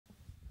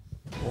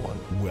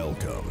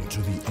Welcome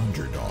to the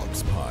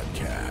Underdogs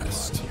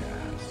podcast.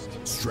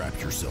 Strap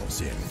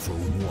yourselves in for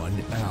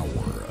 1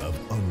 hour of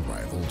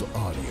unrivaled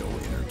audio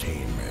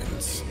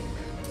entertainment.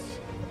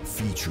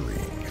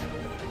 Featuring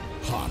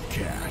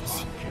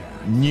HopCat.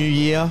 New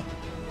year,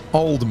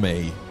 old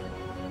me.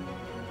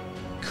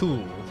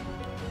 Cool.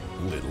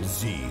 Little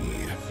Z.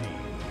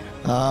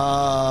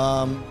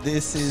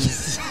 This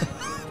is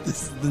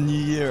this is the new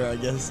year, I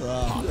guess.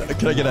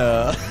 Can I get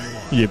a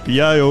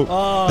Yippee-yo.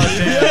 Oh,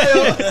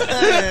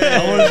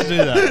 damn. I wanted to do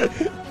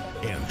that.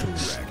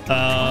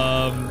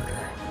 And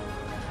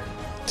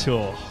director.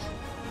 Sure.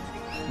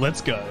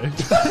 Let's go.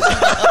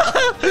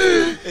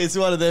 It's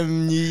one of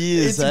them New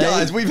Year's,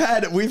 guys, we've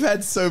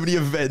had so many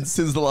events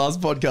since the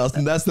last podcast,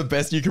 and that's the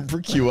best you can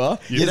procure.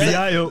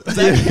 Yippee-yo.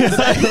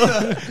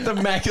 The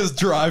Macca's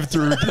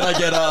drive-through. Can I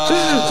get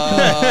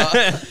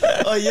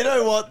Oh, you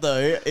know what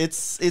though?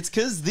 It's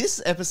because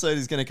this episode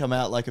is going to come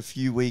out like a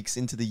few weeks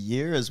into the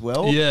year as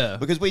well. Yeah.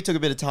 Because we took a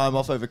bit of time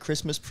off over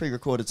Christmas,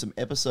 pre-recorded some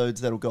episodes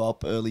that'll go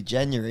up early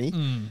January,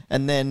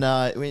 and then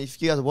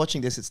if you guys are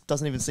watching this, it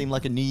doesn't even seem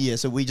like a New Year,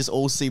 so we just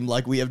all seem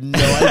like we have no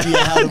idea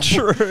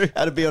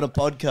how to be on a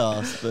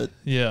podcast. But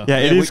Yeah. Yeah,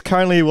 it is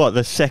currently, what,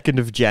 the 2nd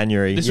of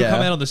January? This will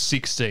come out on the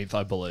 16th,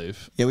 I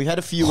believe. yeah, we've had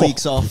a few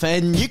weeks off,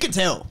 and you can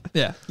tell.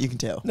 Yeah. You can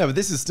tell. No, but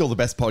this is still the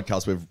best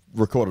podcast we've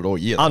recorded all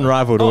year.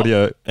 Unrivaled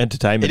audio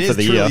entertainment It for is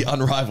the year. truly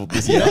unrivaled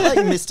this You year. know, like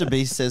Mr.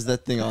 Beast says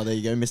that thing. Oh, there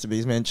you go. Mr.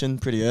 Beast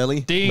mentioned pretty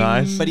early. Ding.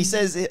 Nice. But he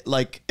says it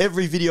like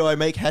every video I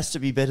make has to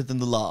be better than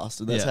the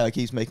last, and that's Yeah. how he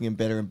keeps making them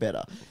better and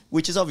better.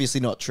 Which is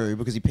obviously not true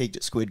because he peaked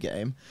at Squid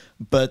Game.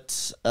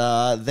 But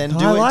then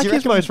I like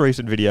his most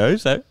recent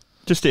videos, though.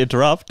 Just to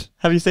interrupt.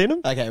 Have you seen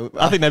them? Okay,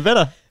 I think they're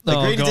better.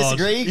 agree to God.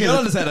 disagree. You don't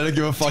understand, I don't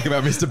give a fuck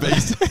about Mr.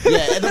 Beast.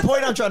 Yeah, and the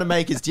point I'm trying to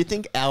make is, do you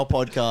think our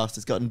podcast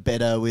has gotten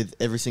better with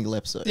every single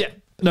episode? Yeah.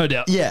 No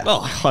doubt. Yeah. Oh,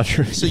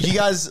 100. So you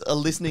guys are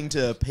listening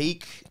to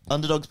peak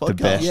Underdogs podcast?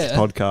 The best Yeah.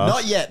 podcast.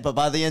 Not yet, but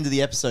by the end of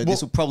the episode,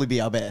 this will probably be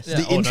our best. Yeah.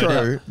 The Oh, no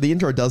doubt. the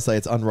intro does say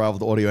it's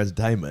unrivaled audio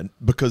entertainment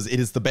because it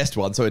is the best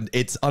one. So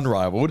it's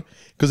unrivaled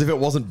because if it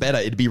wasn't better,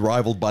 it'd be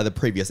rivaled by the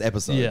previous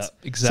episodes. Yeah,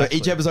 exactly.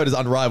 So each episode is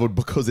unrivaled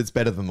because it's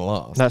better than the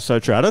last. That's so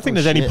true. I don't think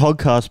there's any shit.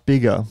 podcast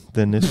bigger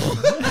than this one.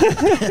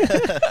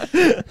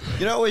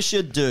 You know what we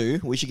should do?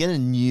 We should get a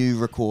new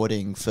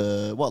recording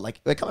for what? Like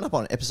we're coming up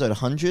on episode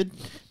 100,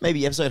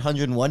 maybe episode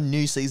 101,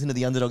 new season of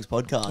the Underdogs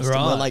podcast. And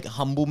Right. we're like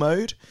humble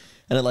mode,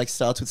 and it like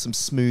starts with some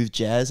smooth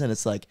jazz, and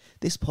it's like,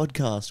 this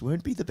podcast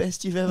won't be the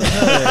best you've ever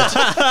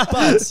heard,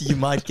 but you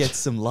might get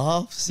some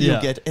laughs. You'll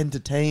Yeah. get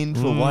entertained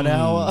for 1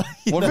 hour.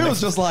 You What if know? it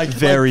was just like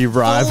Very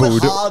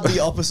rivaled. Full hard the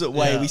opposite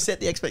way. Yeah. We set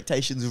the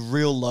expectations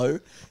real low,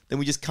 then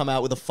we just come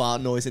out with a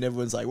fart noise, and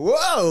everyone's like,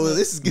 "Whoa,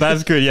 this is good."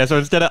 That's good, yeah. So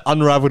instead of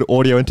unrivaled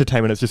audio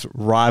entertainment, it's just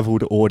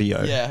rivaled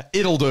audio. yeah,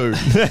 it'll do.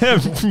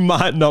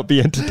 Might not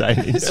be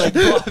entertaining. It's like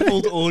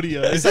Rivaled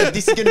audio. It's like,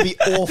 this is going to be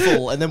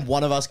awful, and then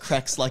one of us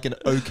cracks like an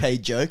okay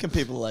joke, and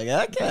people are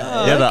like, okay.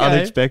 yeah, the Okay.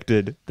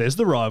 unexpected. There's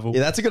the rival. Yeah,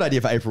 that's a good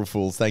idea for April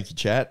Fools. Thank you,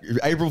 chat.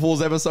 April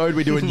Fools episode,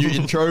 we do a new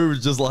intro,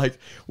 it's just like,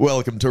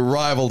 welcome to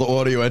rivaled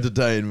audio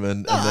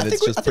entertainment, No, and then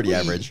it's just pretty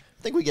average.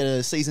 I think we get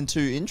a season 2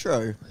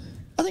 intro.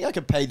 I think I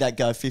could pay that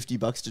guy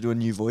 $50 to do a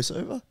new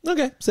voiceover.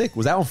 Okay, sick.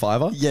 Was that on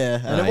Fiverr? Yeah,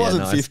 and Oh, it yeah,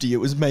 wasn't nice. 50, it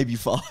was maybe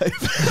 5.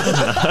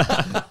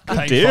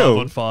 Paying Deal. 5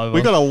 on 5.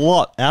 We got a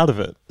lot out of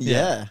it.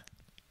 Yeah.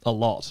 a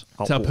lot.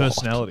 It's A our lot.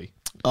 personality.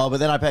 Oh, but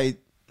then I paid...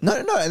 No,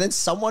 and then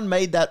someone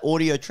made that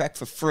audio track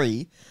for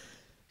free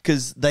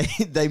because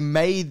they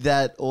made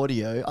that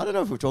audio. I don't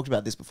know if we've talked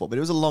about this before, but it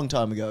was a long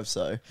time ago,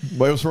 so...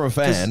 Well, it was from a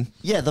fan.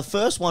 Yeah, the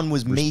first one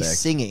was me Respect.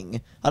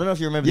 singing. I don't know if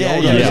you remember Yeah, the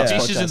old yeah, Underdogs yeah.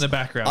 Dishes in podcast. the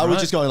background. I was right?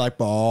 just going like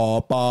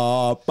ba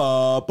ba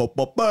ba ba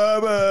ba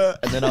ba ba,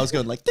 and then I was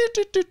going like do,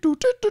 do, do, do,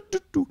 do, do, do,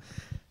 do.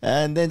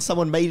 And then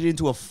someone made it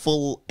into a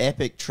full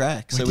epic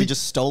track, so we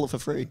just stole it for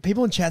free.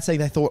 People in chat saying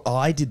they thought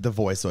I did the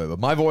voiceover.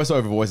 My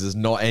voiceover voice is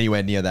not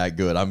anywhere near that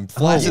good. I'm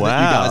flattered that you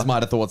wow. guys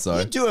might have thought so.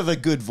 You do have a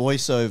good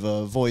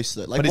voiceover voice,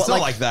 though. Like, But it's what,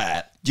 not like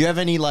that. Do you have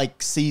any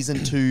like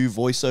season 2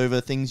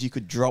 voiceover things you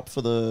could drop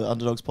for the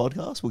Underdogs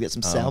podcast? We'll get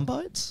some sound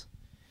bites.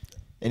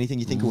 Anything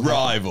you think will happen?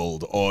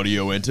 Rivaled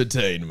audio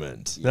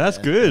entertainment. That's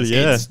good,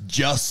 yeah. It's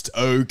just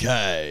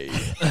okay.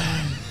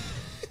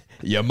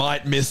 You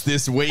might miss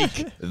this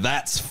week.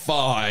 That's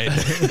fine.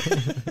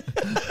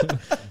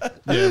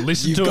 Yeah,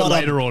 listen You've to it got a-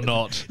 later or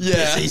not,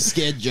 Yeah. Busy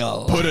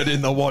schedule. Put it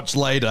in the watch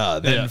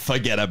later, then Yeah.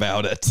 forget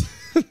about it.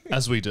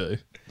 as we do.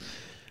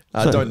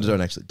 Don't do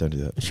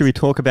that. Should we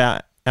talk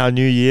about our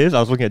New Year's? I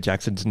was looking at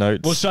Jackson's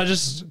notes. Well, should I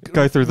just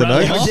Go through the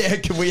rattle notes? off? Yeah,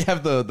 can we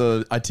have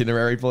the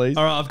itinerary, please?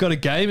 All right, I've got a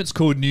game. It's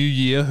called New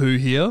Year. Who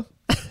here?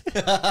 Wait.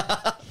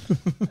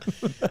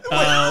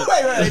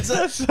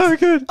 It's so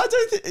good. I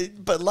don't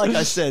think, but like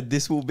I said,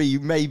 this will be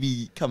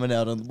maybe coming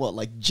out on what,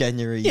 like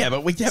January? Yeah,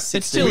 but we have,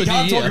 It's still we a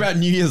can't new talk year. about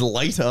New Year's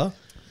later.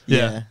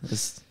 yeah.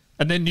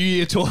 And then New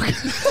Year talk.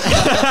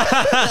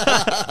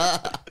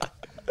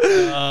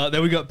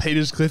 Then we got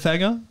Peter's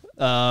cliffhanger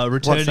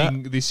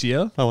returning this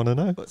year. I want to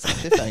know. What's the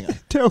cliffhanger?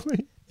 Tell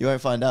me. You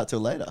won't find out till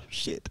later.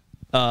 Shit.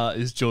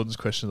 Is Jordan's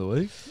question of the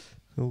week.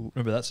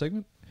 Remember that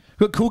segment?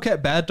 We've got Cool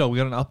Cat Bad Dog. We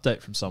got an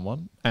update from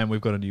someone, and we've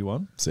got a new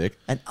one. Sick.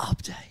 An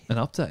update. An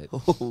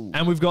update. Ooh.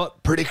 And we've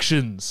got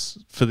predictions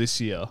for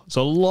this year.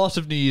 So a lot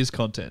of New Year's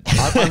content.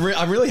 I'm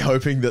really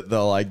hoping that the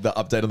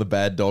update on the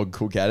Bad Dog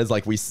Cool Cat is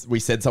like we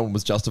said someone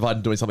was justified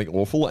in doing something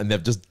awful, and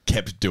they've just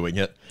kept doing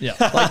it. Yeah.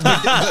 Like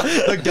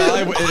the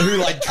guy who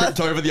like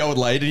tripped over the old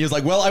lady, and he was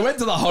like, "Well, I went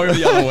to the home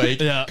the other week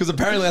because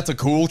apparently that's a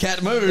cool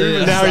cat move." Yeah.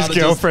 And Now his started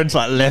girlfriend's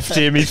like left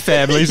him. His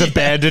family's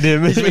abandoned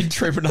him. He's been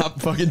tripping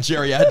up fucking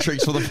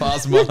geriatrics for the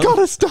past month.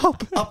 Gotta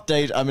stop.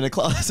 Update. I'm in a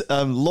class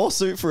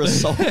lawsuit for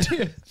assault.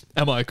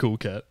 Am I a cool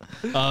cat?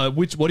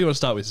 What do you want to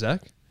start with,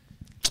 Zach?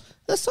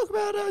 Let's talk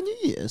about New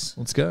Year's.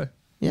 Let's go.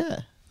 Yeah.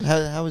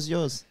 How was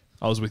yours?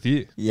 I was with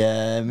you.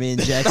 Yeah, me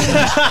and Jackson.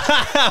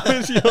 How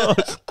was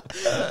yours?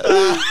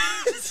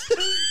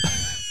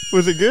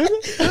 Was it good?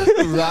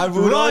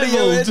 Rival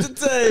audio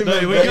entertainment.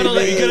 No, we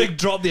gotta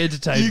drop the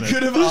entertainment. You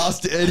could have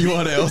asked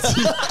anyone else.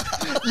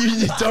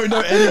 you don't know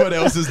anyone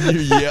else's New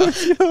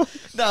Year.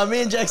 No,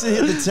 me and Jackson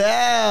hit the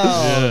town.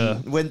 Yeah.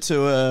 Went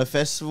to a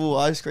festival,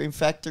 ice cream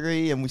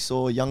factory, and we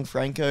saw Young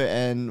Franco,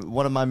 and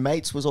one of my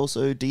mates was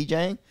also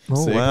DJing.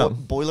 Oh, Sick. wow.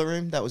 Boiler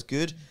Room, that was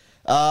good.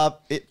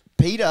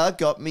 Peter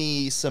got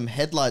me some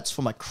headlights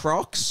for my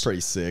Crocs.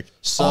 Pretty sick.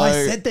 So- I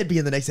said they'd be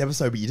in the next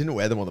episode, but you didn't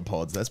wear them on the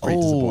pods. That's pretty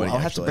disappointing. I'll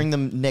have to actually. bring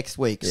them next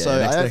week. Yeah, so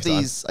next I have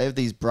time. I have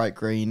these bright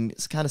green,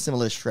 it's kind of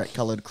similar to Shrek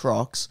colored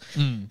Crocs.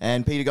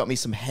 And Peter got me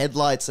some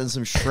headlights and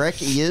some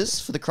Shrek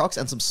ears for the Crocs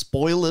and some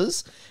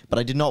spoilers, but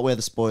I did not wear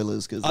the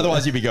spoilers because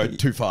Otherwise, you'd be going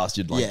too fast.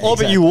 You'd like. Yeah. Oh,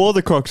 but you wore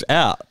the Crocs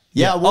out.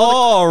 Yeah, I wore the-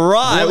 Oh,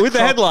 right. wore the With the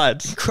Croc-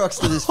 headlights. Crocs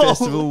to this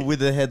festival with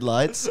the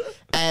headlights.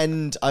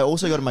 And I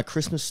also got my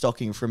Christmas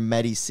stocking from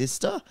Maddie's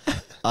sister.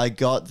 I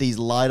got these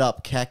light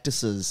up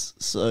cactuses,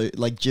 so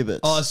like gibbets.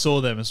 Oh, I saw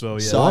them as well. Yeah.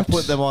 So I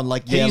put them on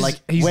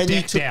He's when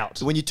decked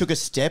out. when you took a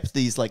step,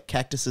 these like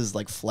cactuses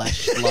like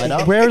flash light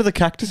up. Where are the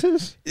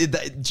cactuses?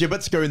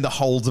 Gibbets go in the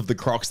holes of the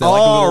Crocs. They're like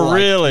little, Oh,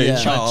 really?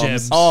 Yeah. charms.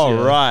 Gems. Oh,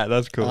 Yeah. right.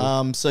 That's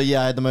cool. So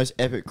yeah, I had the most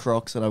epic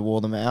Crocs and I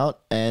wore them out.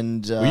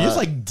 And Were you just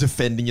like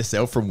defending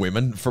yourself from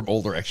women from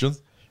all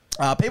directions?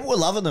 people were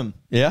loving them.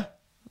 Yeah.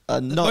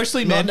 Not,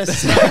 Mostly not men.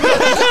 necessarily.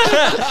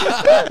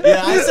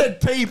 Yeah, I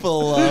said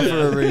people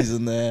for a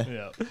reason there.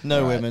 Yeah.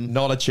 No women.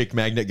 Not a chick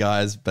magnet,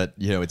 guys, but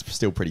you know it's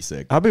still pretty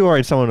sick. I'd be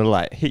worried someone would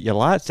like hit your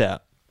lights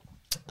out.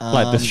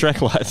 Like the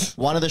Shrek lights.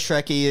 One of the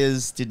Shrek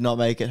ears did not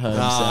make it home.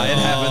 Ah, it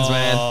happens,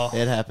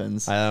 man. It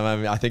happens. I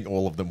mean, I think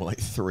all of them were like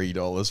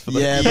 $3 for the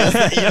Yeah, ears.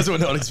 but- The ears were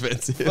not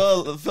expensive.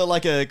 Felt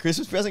like a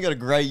Christmas present. Got a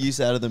great use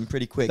out of them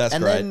pretty quick. That's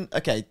and great. then,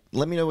 okay,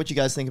 let me know what you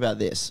guys think about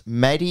this.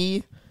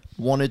 Maddie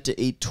wanted to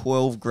eat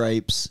 12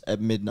 grapes at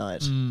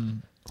midnight.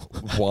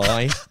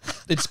 Why?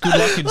 It's good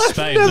luck in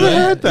Spain. never isn't it?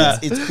 heard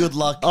that. It's good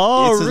luck.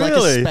 Oh, it's like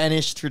really? a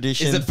Spanish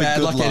tradition. Is it for bad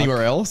good luck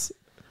anywhere else?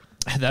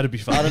 That'd be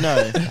fun. I don't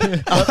know.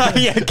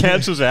 Yeah, it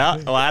cancels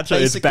out. Well,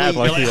 actually, it's bad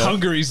Basically, luck Like here.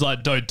 Hungary's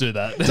like, don't do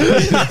that.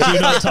 Do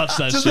not touch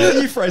that Just the way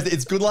shit. you phrased it,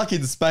 it's good luck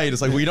in Spain.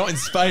 It's like, well, you're not in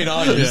Spain,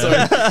 are you? So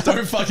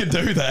don't fucking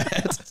do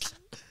that.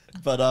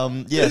 But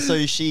yeah,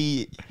 so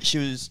she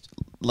was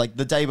like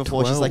the day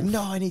before. She's like, 12.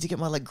 no, I need to get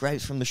my like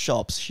grapes from the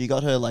shops. She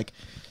got her like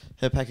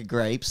her pack of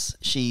grapes.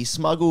 She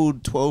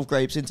smuggled 12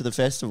 grapes into the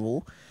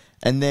festival,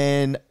 and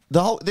then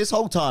this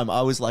whole time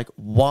I was like,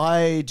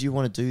 why do you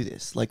want to do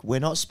this? Like, we're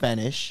not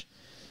Spanish.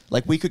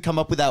 Like, we could come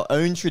up with our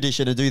own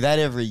tradition and do that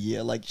every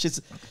year. Like,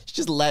 she's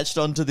just latched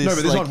onto this. No,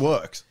 but this like, one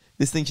works.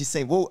 This thing she's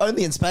saying, well,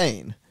 only in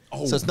Spain,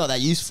 so it's not that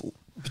useful.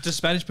 But do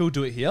Spanish people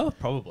do it here?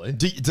 Probably.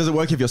 Does it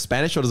work if you're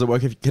Spanish, or does it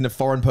work if can a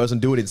foreign person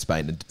do it in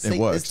Spain and it See,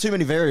 works? there's too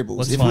many variables.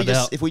 Let's if find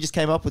out. we just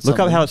came up with Look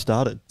something, up how it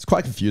started. It's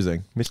quite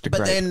confusing. Mr. but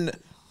Grape. then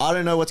I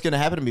don't know what's going to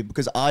happen to me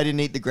because I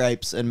didn't eat the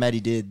grapes and Maddie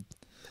did.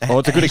 Oh,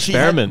 it's a good She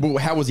had- experiment. well,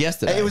 how was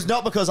yesterday? It was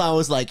not because I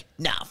was like,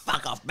 nah,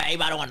 fuck off,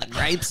 babe. I don't want the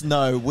grapes.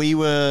 No,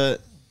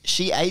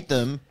 she ate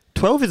them.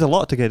 12 is a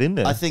lot to get in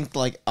there. I think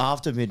like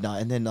after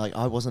midnight, and then like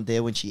I wasn't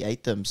there when she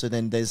ate them. So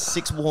then there's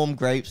 6 warm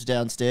grapes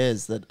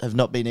downstairs that have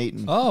not been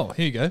eaten. Oh,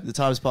 here you go. The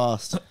time's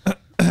passed.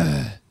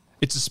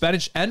 It's a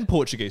Spanish and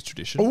Portuguese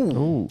tradition.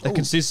 Ooh. It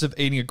consists of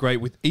eating a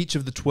grape with each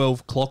of the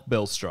 12 clock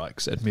bell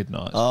strikes at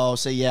midnight. Oh,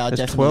 so yeah, I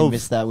There's definitely 12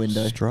 missed that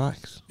window.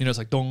 strikes. You know, it's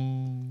like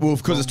dong. well,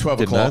 because it's 12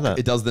 Didn't know o'clock. that.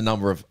 It does the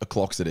number of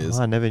o'clocks it is.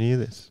 Oh, I never knew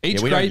this. Each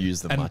Yeah, we don't grape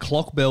use them and much.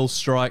 clock bell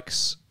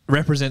strikes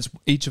represents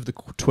each of the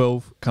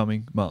 12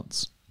 coming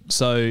months.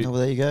 So Oh, well,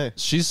 there you go.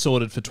 she's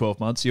sorted for 12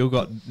 months. You've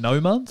got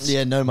no months?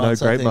 Yeah, no No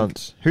months. I grape think.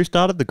 months. Who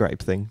started the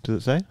grape thing? Does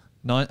it say?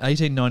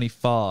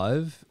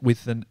 1895,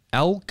 with an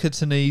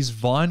Alcatanese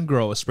vine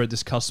grower spread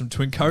this custom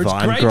to encourage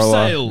Vine grape grower.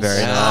 sales.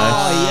 Very nice.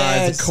 Oh,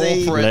 yeah, it's a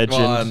see? corporate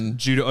Legend. one.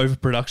 Due to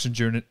overproduction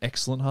during an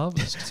excellent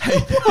harvest.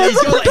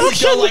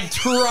 He's got like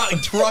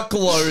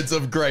truckloads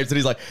of grapes, and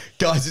he's like,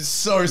 guys, it's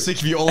so sick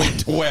of you all eat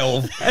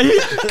 12.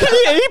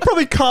 He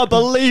probably can't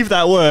believe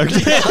that worked.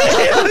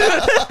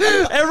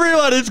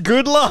 Everyone, it's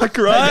good luck,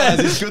 Hey right? guys,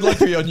 it's good luck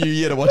for your new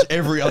year to watch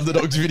every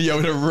Underdogs video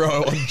in a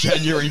row on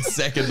January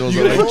 2nd or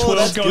You're going to have something.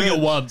 12 going at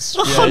once.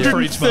 For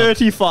each month.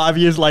 135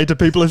 years later,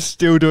 people are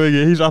still doing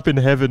it. He's up in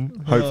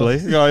heaven, hopefully.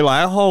 Going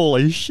like,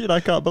 holy shit, I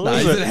can't Nah,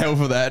 believe he's in it. hell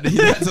for that.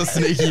 That's a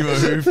sneaky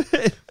move.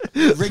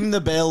 Ring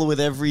the bell with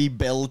every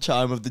bell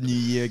chime of the new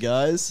year,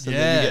 guys. So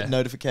then you get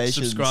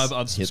notifications. Subscribe,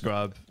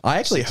 unsubscribe. I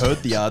actually heard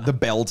the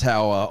bell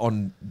tower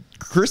on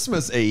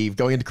Christmas Eve,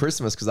 going into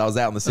Christmas, because I was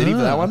out in the city for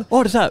that one.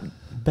 What is that?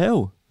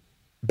 Bell.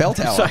 Bell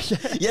tower.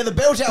 Yeah, the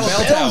bell tower.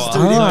 Bell bells, tower.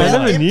 dude. Oh, I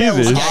never knew bells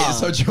this. Okay, are.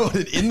 so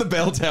Jordan, in the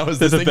bell tower is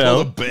There's this a thing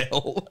bell? called a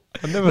bell.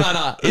 never-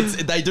 No,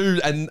 they do,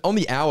 and on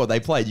the hour they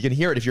play it. You can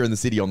hear it if you're in the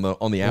city on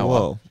the hour.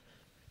 Whoa.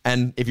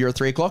 And if you're at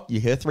 3 o'clock, you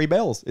hear 3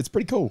 bells. It's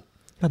pretty cool.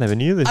 I never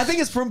knew this. I think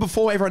it's from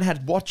before everyone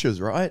had watches,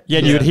 right? Yeah,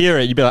 and you would hear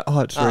it. You'd be like, oh,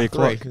 it's 3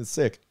 o'clock. It's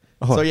sick.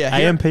 Oh, so yeah,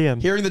 AM, PM.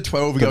 Hearing the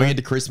 12 going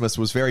into Christmas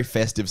was very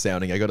festive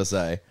sounding, I gotta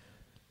say.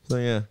 So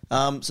yeah.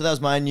 So that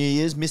was my New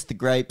Year's. Missed the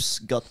grapes,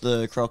 got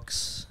the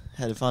Crocs,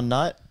 had a fun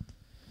night.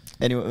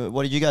 Anyway,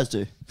 what did you guys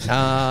do?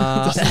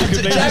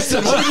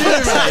 Jackson, what did you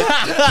do,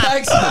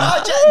 mate?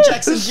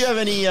 Jackson, do you have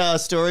any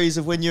stories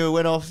of when you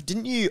went off?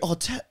 Didn't you?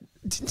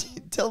 Didn't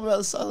you tell them about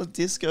the silent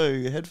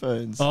disco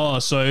headphones? Oh,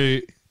 so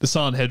the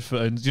silent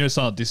headphones. You know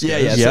silent disco? Yeah,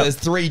 yeah. So Yep. there's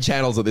 3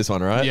 channels at this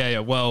one, right? Yeah, yeah.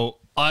 Well,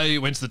 I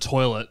went to the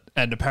toilet,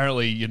 and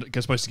apparently you're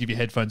supposed to give your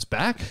headphones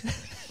back.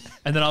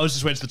 And then I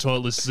just went to the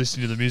toilet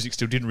listening to the music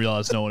still, didn't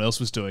realize no one else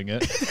was doing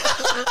it.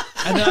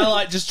 And then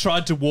I just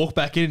tried to walk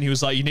back in, and he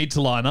was like, you need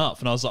to line up.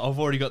 And I was like, I've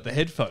already got the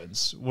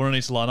headphones. What do I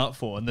need to line up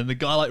for? And then the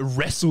guy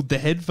wrestled the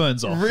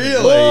headphones off me.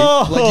 Really?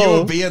 Whoa. Like you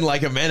were being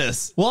like a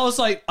menace. Well, I was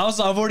like, I've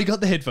already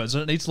got the headphones. I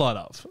don't need to line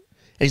up. And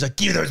he's like,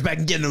 give those back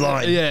and get in the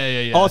line.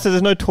 Yeah. Oh, so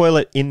there's no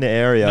toilet in the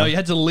area. No, you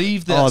had to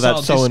leave the Oh, silent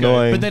that's so disco.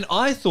 annoying. But then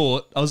I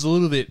thought I was a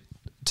little bit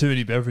too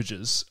many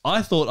beverages.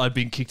 I thought I'd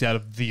been kicked out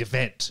of the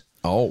event.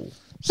 Oh.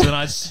 So then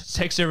I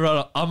text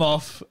everyone, I'm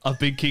off. I've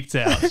been kicked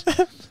out.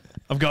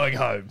 I'm going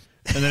home.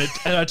 And then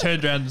I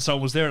turned around and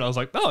someone was there, and I was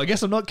like, oh, I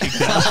guess I'm not kicked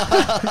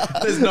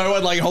out. There's no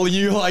one like holding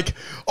you like,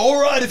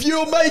 all right, if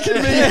you're making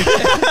me.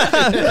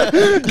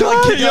 you're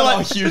like kicking You're up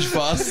like- a huge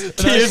fuss.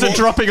 Tears are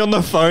dropping on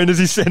the phone as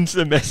he sends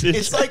the message.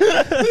 It's like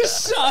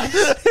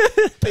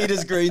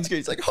Peter's green screen.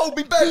 It's like, hold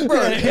me back,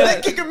 bro. Yeah.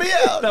 They're kicking me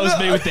out. That was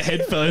No. me with the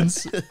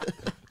headphones.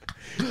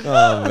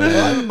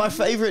 My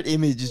favorite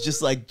image is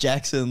just like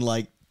Jackson,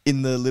 like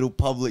in the little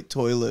public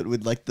toilet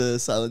with like the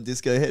silent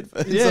disco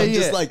headphones. Yeah, on, yeah.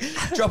 just like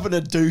dropping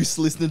a deuce,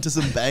 listening to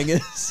some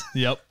bangers.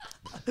 Yep.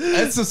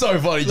 It's just so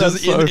funny. That's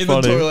Just so in the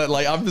funny. toilet,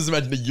 like I'm just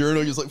imagining a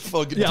urinal, just like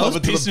fucking Yeah, I was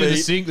covered to pissing the in the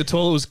beat. sink. The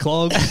toilet was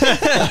clogged.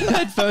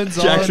 Headphones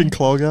Jackson on.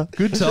 Clogger.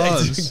 Good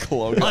times. Jackson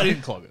Clogger. I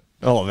didn't clog it.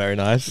 Oh, very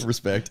nice.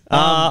 Respect. What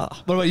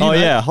about you, Oh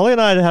mate? yeah, Holly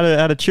and I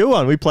had a chill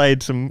one. We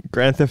played some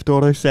Grand Theft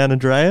Auto San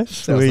Andreas.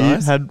 Sounds we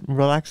nice. had a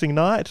relaxing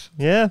night.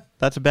 Yeah,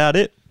 that's about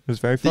it. It was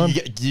very fun.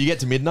 Did you get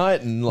to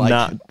midnight and like?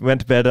 Nah,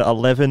 went to bed at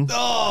 11.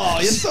 Oh,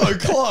 you're so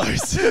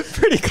close.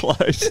 Pretty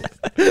close.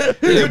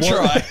 Good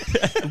try.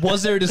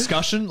 Was there a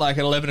discussion? Like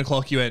at 11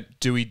 o'clock, you went,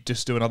 do we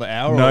just do another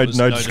hour? No, or was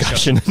no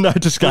discussion. No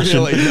discussion.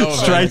 Really? No,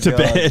 Straight to oh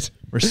my God. bed. You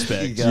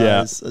Respect.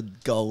 guys are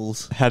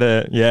goals. Had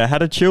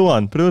a chill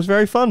one, but it was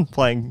very fun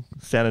playing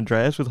San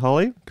Andreas with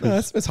Holly. 'cause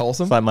Yeah, that's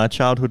wholesome. it's like my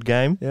childhood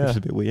game, Yeah. which is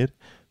a bit weird.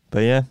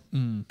 But yeah.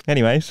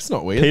 Anyways, It's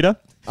not weird. Peter.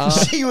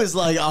 She was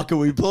like, "Oh, can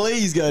we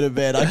please go to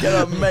bed? I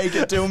cannot make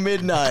it till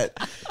midnight."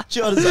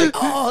 Jordan's like,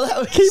 "Oh, that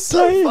was Keep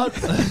so playing.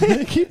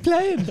 fun." Keep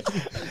playing.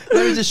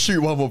 Let me just shoot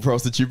one more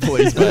prostitute,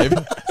 please, babe.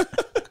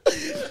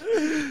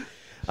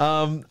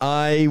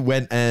 I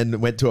went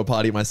to a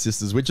party at my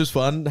sister's, which was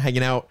fun,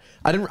 hanging out.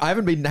 I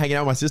haven't been hanging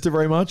out with my sister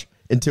very much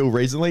until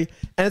recently,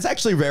 and it's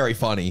actually very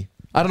funny.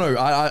 I don't know.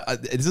 I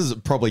this is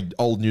probably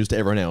old news to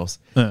everyone else,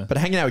 Yeah. but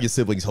hanging out with your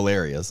siblings is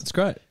hilarious. It's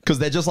great. Because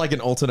they're just like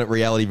an alternate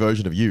reality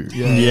version of you.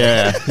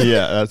 Yeah,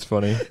 that's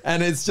funny.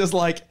 And it's just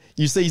like,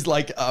 you see,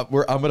 like,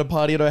 I'm at a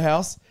party at her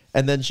house,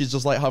 and then she's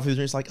just like, halfway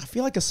through, she's like, I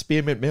feel like a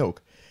spearmint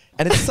milk.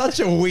 And it's such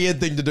a weird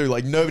thing to do.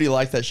 Like, nobody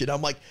likes that shit.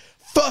 I'm like,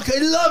 fuck, I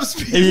love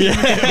spearmint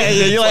milk. Yeah,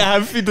 you like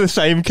have the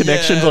same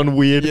connections Yeah. on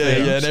weird Yeah,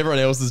 things. yeah, and everyone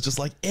else is just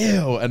like,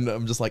 ew. And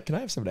I'm just like, can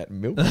I have some of that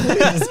milk,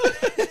 please?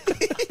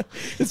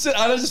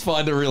 I just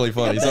find it really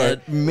funny. So,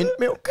 Mint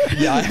milk.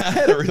 yeah, I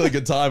had a really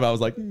good time. I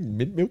was like,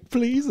 mint milk,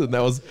 please. And that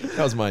was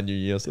my New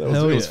Year. So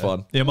it was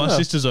fun. Yeah, my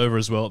sister's over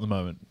as well at the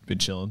moment. Been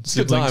chilling.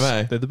 good time,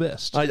 eh? They're the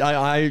best.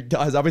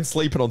 Guys, I've been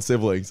sleeping on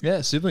siblings.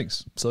 Yeah,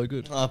 siblings. So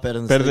good. Oh, better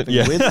than Better than-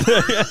 sleeping yeah.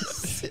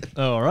 with.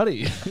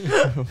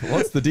 Alrighty.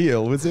 What's the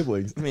deal with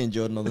siblings? Me and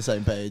Jordan on the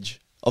same page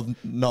of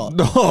not.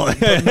 No,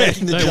 But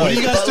making the No, joke. what are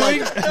you guys But,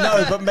 like, doing?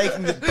 no, but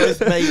making the both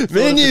make.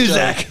 me and you,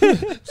 Zach.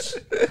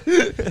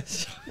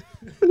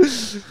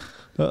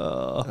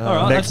 All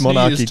right, next that's New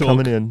monarchy Year's talk.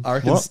 coming in. I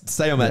reckon What?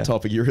 stay on that Yeah.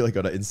 topic. You really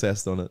got to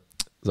incest on it.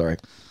 Sorry.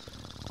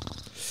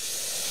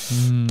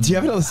 Do you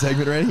have another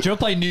segment ready? Do you want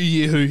to play New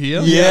Year Who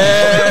here?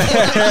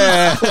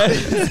 Yeah.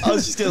 I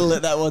was just gonna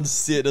let that one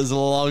sit as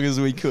long as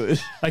we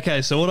could.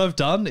 Okay, so what I've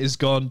done is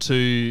gone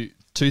to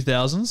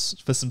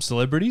 2000s for some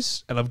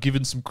celebrities, and I've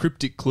given some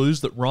cryptic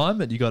clues that rhyme,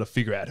 and you got to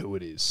figure out who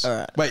it is. All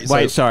right. Wait,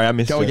 Wait, sorry, I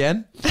missed Go it.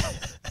 again?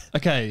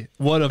 Okay,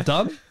 what I've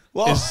done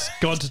is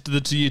gone to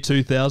the year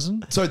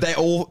 2000. So they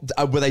all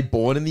were they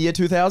born in the year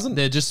 2000?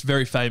 They're just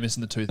very famous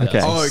in the 2000s. Okay.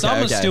 Oh, okay, Some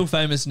are okay. still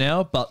famous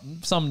now, but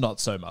some not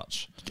so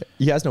much.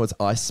 You guys know it's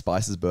Ice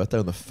Spice's birthday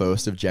on the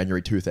 1st of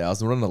January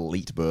 2000. What an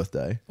elite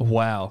birthday.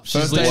 Wow.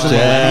 She's First day literally-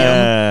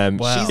 Damn.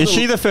 Wow. Is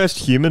she the first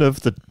human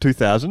of the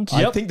 2000s?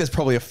 I think there's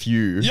probably a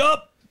few.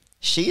 Yup.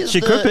 She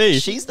could be.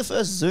 She's the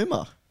first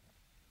Zoomer.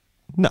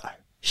 No.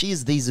 She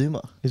is the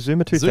Zoomer. Is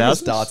Zoomer 2000? Zoomer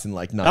starts in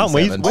like Aren't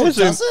we? 97. We're,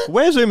 does it?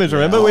 we're Zoomers,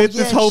 remember? Oh, We're yeah,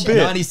 this whole shit.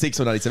 bit. 96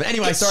 or 97.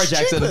 Anyway, It's sorry,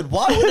 Jackson. stupid.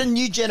 Why would a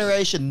new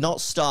generation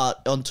not start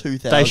on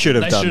 2000? They should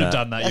have They done should that. have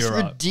done that. That's You're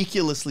right.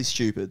 ridiculously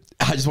stupid.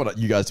 I just want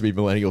you guys to be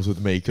millennials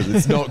with me because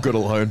it's not good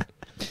alone.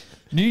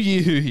 New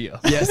year, who here?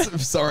 Yes, I'm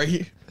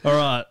sorry. All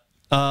right.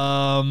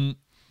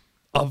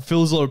 I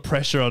feel a lot of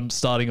pressure on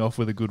starting off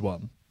with a good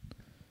one.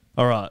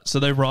 All right. So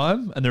they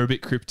rhyme and they're a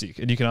bit cryptic,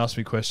 and you can ask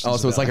me questions. Oh,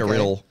 so it's like about a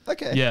riddle.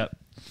 Okay. it.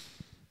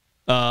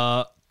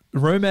 Yeah.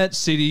 Romance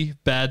City,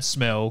 bad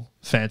smell,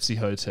 fancy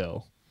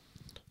hotel.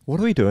 What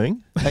are we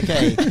doing?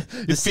 Okay.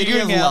 The City of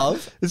figuring out-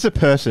 Love. This is a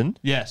person.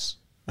 Yes.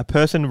 A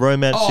person,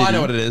 romance Oh, city. I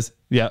know what it is.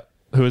 Yeah.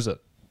 Who is it?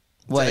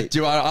 Wait.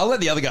 I'll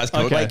let the other guys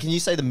cook. Okay. Wait, can you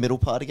say the middle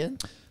part again?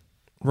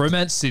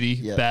 Romance City,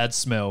 Yeah. bad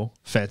smell,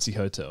 fancy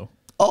hotel.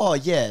 Oh,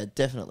 yeah,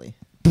 definitely.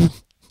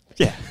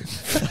 Yeah.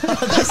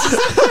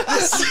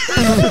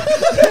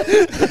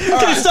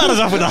 Can you start us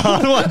off with a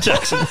hard one,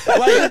 Jackson?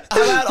 Wait,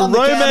 how about on the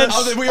Romance-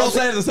 count of- We all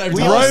say it at the same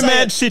We time. all say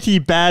Romance city,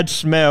 bad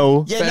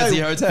smell, Yeah, Fancy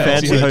no, hotel.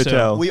 fancy Fancy hotel.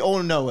 hotel. we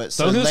all know it.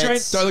 So Don't look at the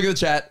let's, screen. Don't look at the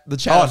chat. The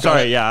chat. Oh, I've got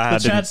sorry. it. Yeah, I The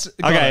didn't. chat's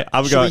got Okay, it.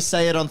 I've Should got. we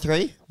say it on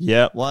 3?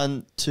 Yep.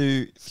 1,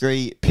 2,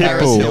 3.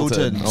 Paris Pitbull.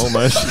 Hilton.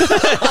 Almost.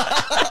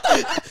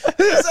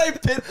 Say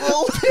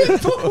Pitbull.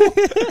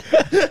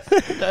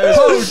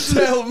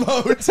 Hotel,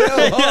 motel.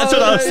 That's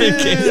what I was holiday.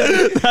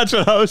 thinking. That's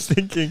what I was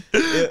thinking.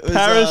 It was,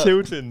 Paris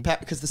Hilton.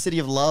 Because the City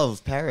of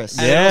Love, Paris.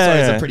 And also,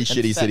 it's Yeah. a pretty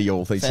shitty city,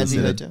 all things Fancy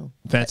considered. hotel.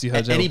 Fancy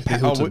hotel. Any the oh,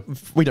 Hilton.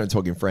 we don't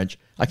talk in French.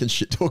 I can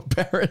shit talk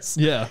Paris.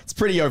 Yeah. It's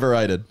pretty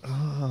overrated.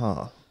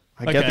 I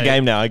get Okay. the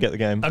game now. I get the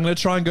game. I'm going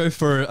to try and go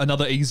for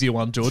another easier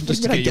one, Jordan,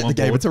 just You to don't get you get on the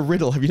game. board. It's a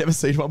riddle. Have you never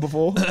seen one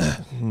before?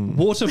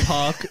 Water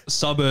Park,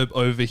 suburb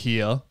over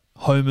here,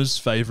 Homer's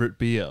favourite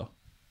beer.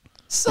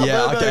 Suburb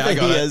Yeah, okay, over I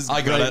got here it. is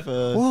I got great it.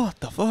 for- What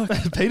the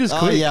fuck? Peter's Oh,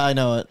 quick. yeah, I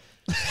know it.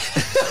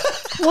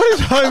 What is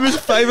Homer's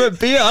favourite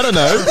beer? I don't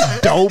know.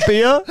 Dole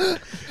beer? All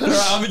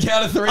right, on the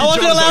count of 3. I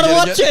wasn't John's allowed not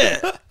to watch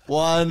getting it.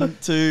 1,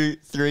 2,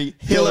 3.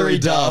 Hillary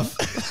Duff.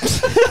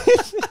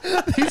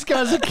 These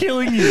guys are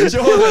killing you.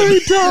 Jordan,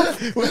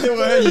 where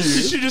were you? You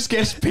should just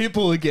guess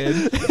Pitbull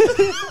again.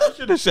 I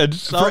should have said For,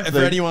 something. for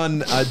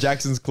anyone,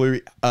 Jackson's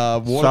clue,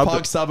 water Sub-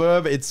 park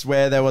suburb. It's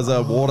where there was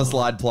a water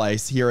slide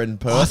place here in I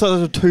Perth. thought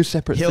those were two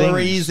separate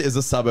Hillary's things. is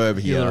a suburb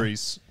here.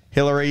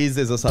 Hillary's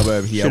is a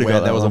suburb here Should've where got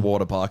there that was a one.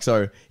 water park.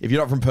 So if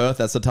you're not from Perth,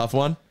 that's a tough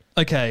one.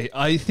 Okay,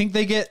 I think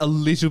they get a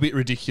little bit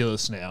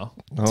ridiculous now.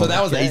 So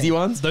that was the okay. easy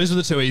ones. Those are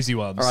the two easy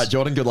ones. All right,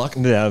 Jordan, good luck.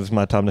 Yeah, it was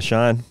my time to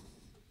shine.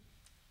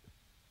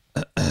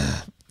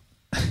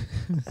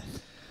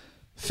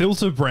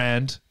 Filter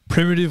brand,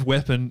 primitive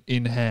weapon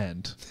in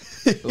hand.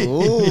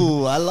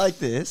 Ooh, I like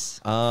this.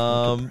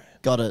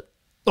 Got it.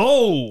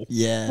 Oh!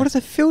 Yeah. What is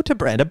a filter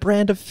brand? A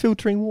brand of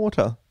filtering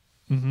water.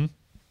 Mm-hmm.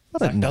 I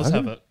Zach don't know. does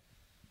have it.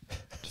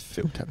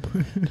 Filter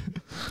brand.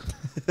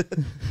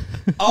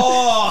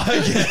 Oh,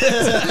 okay.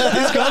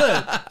 He's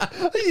got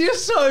it. You're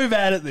so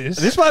bad at this.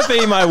 This might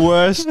be my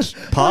worst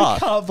I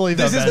part. can't believe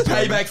This how is the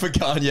bad you are. payback for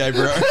Kanye,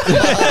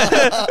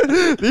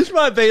 bro. This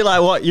might be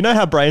like what you know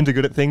how brains are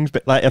good at things,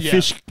 but like a Yeah.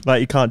 fish,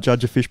 like you can't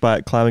judge a fish by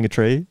it climbing a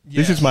tree.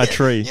 This Yeah. is my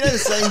tree. You know the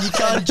saying, you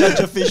can't judge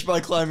a fish by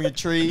climbing a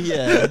tree?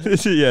 Yeah.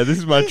 this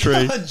is my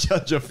tree. Can't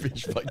judge a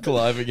fish by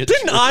climbing it.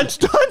 Didn't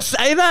Einstein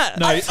say that?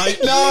 No, No,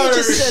 you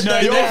just said no,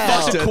 that you're now.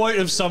 that's a quote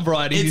of some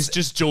variety. It's- He's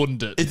just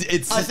Jordaned it.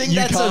 It's I think you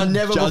that's a can't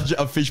never- judge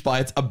a fish by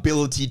its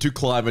ability to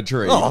climb a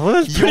tree. Oh, well,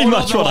 that's pretty You're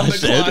much not the what one I that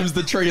said. climbs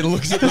the tree and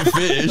looks at the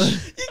fish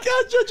You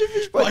can't judge a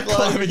fish by by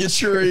climbing a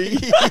tree.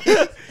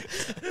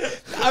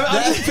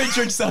 I'm just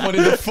picturing someone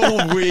in a full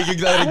wig,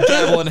 exactly a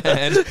gavel in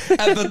hand,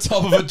 at the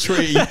top of a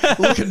tree,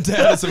 looking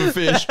down at some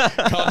fish.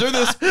 Can't do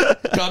this.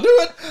 Can't do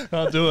it.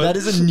 Can't do it. That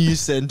is a new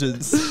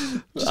sentence.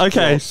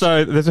 Okay,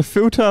 so there's a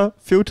filter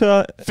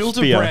Filter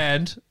spear.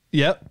 brand.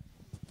 Yep.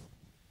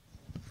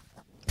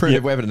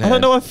 Primitive weapon in I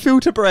don't know a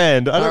filter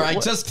brand. I All don't, right,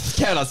 what- just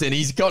count us in.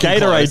 He's got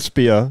Gatorade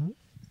spear.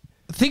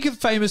 Think of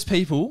famous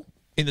people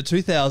in the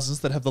 2000s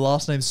that have the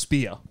last name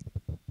Spear.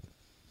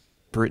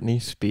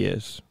 Britney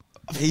Spears.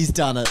 He's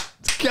done it.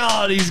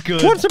 God, he's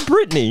good. What's a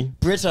Britney?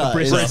 Britta,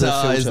 Britta is is the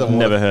the filter.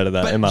 Never heard of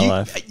that But in my you,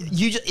 life.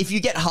 if you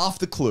get half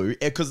the clue,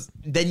 because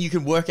then you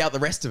can work out the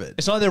rest of it.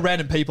 It's not they're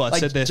random people. I Like,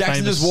 said they're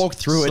Jackson famous just walked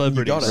through it and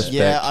you got celebrities. it.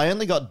 Yeah, I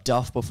only got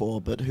Duff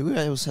before, but who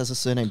else has a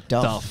surname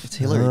Duff? Duff. It's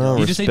Hillary Oh, Duff.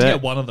 You just need to respect.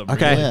 get one of them.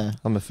 Okay, really. Yeah.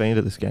 I'm a fiend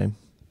at this game.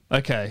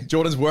 Okay.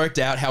 Jordan's worked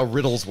out how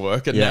riddles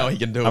work, and now he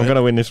can do it. I'm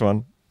gonna win this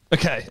one.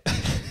 Okay.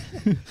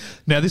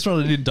 Now this one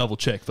I didn't double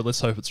check, but let's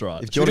hope it's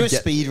right. If Should we do Jordan a get,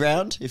 speed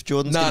round? If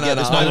Jordan's No, gonna no, get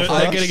no, this I No, one they're, don't-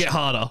 they're going to get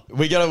harder.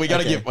 we gotta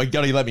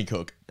Okay. let me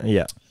cook.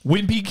 Yeah.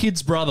 Wimpy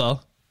Kid's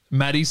brother,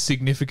 Maddie's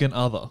significant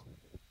other.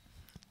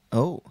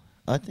 Oh.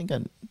 I think I.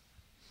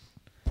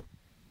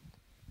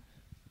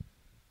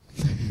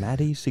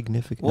 Maddie's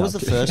significant. What was the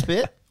first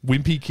bit?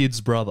 Wimpy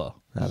Kid's brother.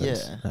 Yeah.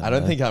 I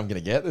don't think I'm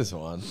gonna get this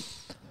one.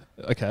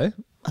 Okay.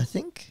 I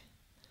think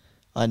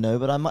I know,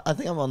 but I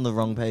think I'm on the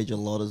wrong page a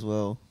lot as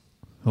well.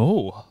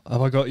 Oh,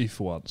 have I got you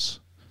for once?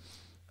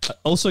 I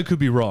also could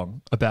be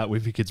wrong about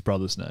Wimpy Kid's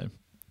brother's name.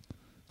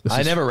 This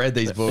I is never read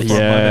these books. from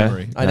my Yeah.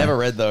 memory. I never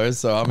read those,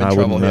 so I'm in I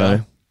trouble wouldn't know.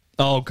 here.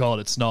 Oh god,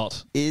 it's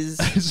not. Is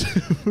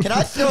can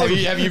I throw?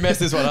 Have you messed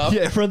this one up?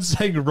 Yeah, everyone's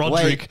saying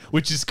Roderick, Wait.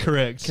 which is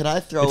correct. Can I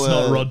throw? It's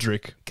not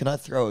Roderick. Can I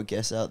throw a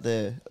guess out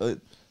there?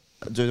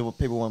 Do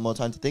people want more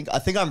time to think? I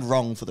think I'm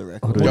wrong for the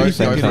record. What do Go, you go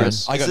think for it it.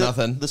 is? I got Is it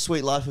nothing. The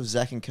Sweet Life of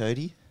Zack and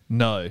Cody,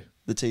 No.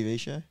 the TV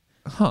show.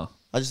 Huh.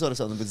 I just thought of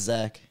something with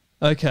Zack.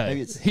 Okay.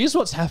 Maybe it's- Here's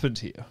what's happened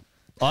here.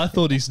 I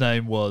thought his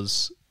name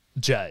was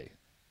Jay,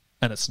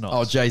 and it's not.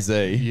 Oh,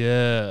 Jay-Z.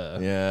 Yeah.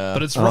 Yeah.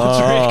 But it's Oh.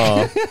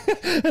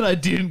 Roderick. And I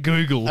didn't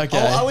Google. Okay.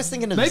 Oh, I was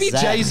thinking of Maybe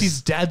Zack. Jay's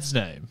his dad's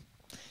name.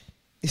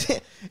 Is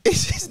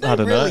his I name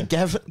don't really know.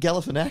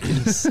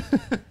 Galifianakis?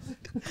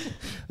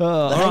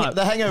 All right.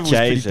 The Hangover was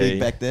Jay-Z. pretty big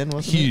back then,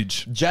 wasn't it?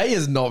 Huge. Jay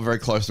is not very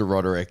close to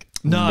Roderick.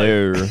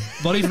 No. No.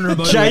 Not even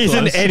remotely Jay's in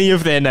close. any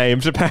of their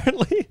names,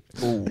 apparently.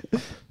 Ooh.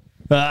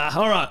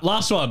 All right.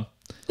 Last one.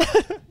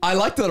 I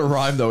liked that it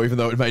rhymed though, even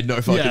though it made no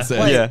fucking Yeah.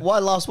 sense. Wait, Yeah. why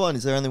last one?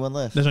 Is there only one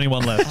left? There's only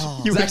one left.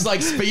 Zach's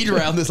like speed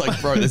around this, like,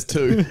 bro, there's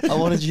two. I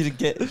wanted you to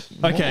get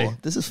more. Okay.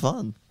 This is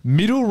fun.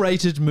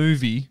 Middle-rated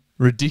movie,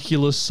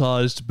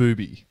 ridiculous-sized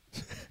booby.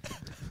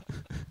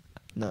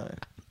 No.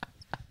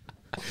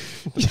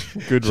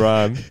 Good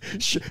rhyme.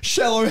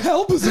 Shallow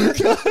hell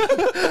bazooka.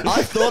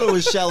 I thought it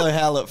was Shallow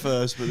Hal at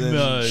first, but then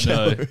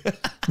No.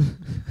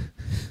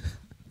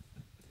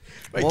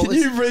 Wait, What can was-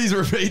 you please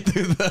repeat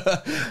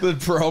the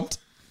prompt?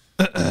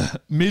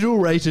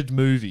 Middle-rated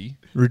movie,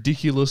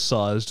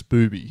 ridiculous-sized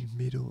booby.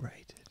 Middle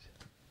rated.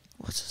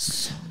 What's a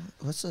song?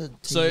 What's a TV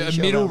So a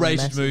show middle-rated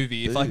about massive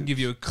movie, if I can boobs? give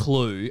you a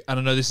clue, and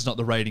I know this is not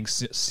the rating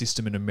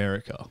system in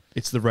America,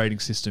 it's the rating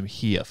system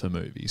here for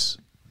movies.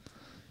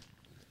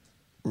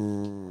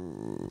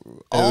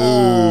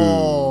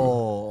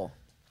 Oh.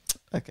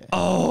 Okay.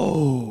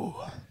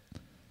 Oh.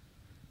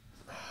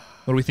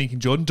 What are we thinking,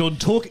 Jordan? Jordan,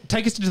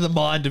 take us into the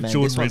mind of Man,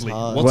 Jordan this one's Ridley.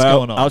 hard. What's well,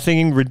 going on? I was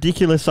thinking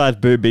ridiculous sized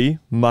booby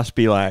must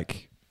be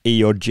like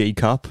E or G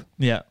cup.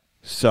 yeah.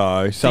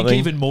 So Think something.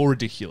 even more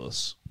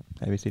ridiculous.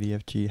 A, B, C, D,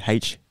 F, G,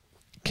 H.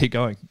 Keep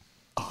going.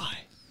 Okay.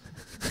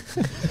 What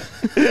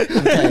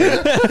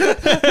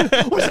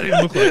does that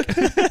even look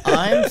like?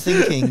 I'm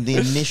thinking the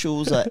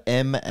initials are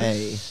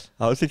M.A.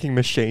 I was thinking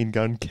Machine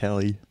Gun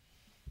Kelly.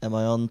 Am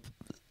I on?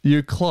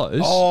 You're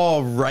close.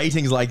 Oh,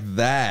 ratings like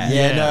that.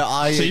 Yeah,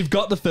 no, So you've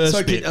got the first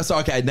So, bit.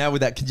 okay, now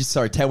with that, could you,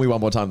 tell me one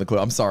more time the clue?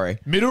 I'm sorry.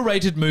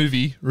 Middle-rated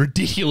movie,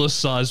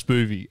 ridiculous-sized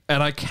movie.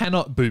 And I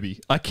cannot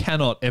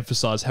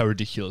emphasize how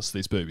ridiculous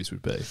these movies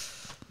would be.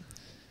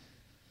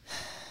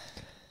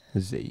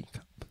 Z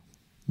cup.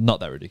 Not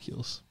that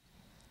ridiculous.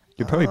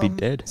 You'd probably be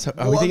dead. So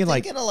are we thinking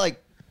like, of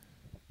like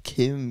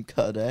Kim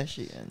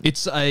Kardashian?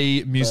 It's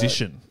a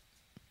musician.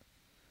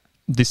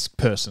 This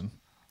person.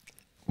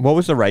 What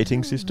was the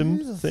rating system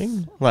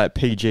thing? Like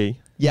PG.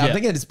 yeah, I'm Yeah.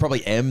 thinking it's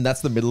probably M.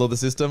 That's the middle of the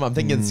system. I'm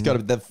thinking it's got to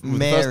be the first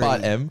Mary.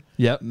 part M.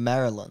 Yep.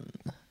 Marilyn.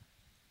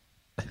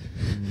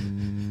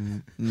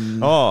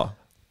 Oh,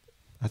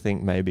 I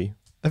think maybe.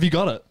 Have you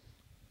got it?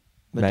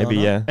 Maybe,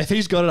 Madonna? yeah. If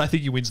he's got it, I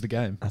think he wins the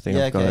game. I think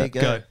Yeah, I've got okay, it.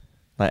 go. Go.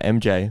 Like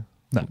MJ.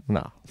 No.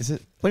 No. Is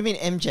it? What do you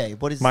mean MJ?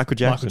 What is Michael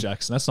Jackson. Michael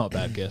Jackson. That's not a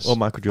bad guess. Or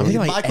Michael I Jordan. think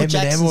like Michael Eminem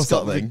Jackson's or got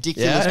something.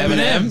 ridiculous Yeah,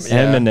 Eminem.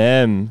 Yeah.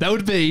 Eminem. That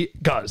would be,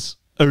 guys,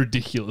 a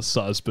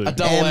ridiculous-sized movie. A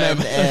double M.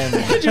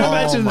 M&M. Could you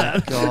imagine oh my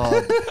that?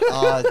 God.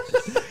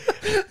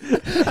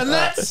 And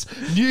that's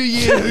New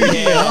Year, New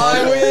Year.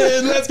 I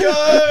win. Let's go.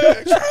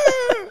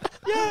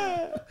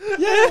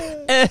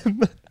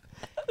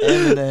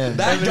 Eminem.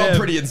 That got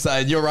pretty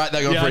insane. You're right.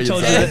 That got Yeah, I pretty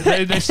told you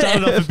insane. they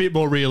started off a bit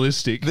more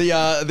realistic.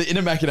 The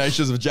inner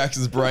machinations of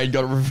Jackson's brain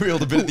got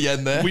revealed a bit at the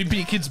end there.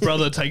 Wimpy Kid's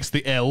brother takes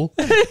the L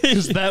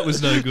because that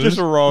was no good. Just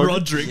wrong.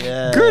 Roderick.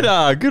 Yeah. Good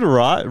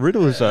right.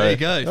 Riddles though. There you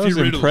go, a That few was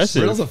riddles.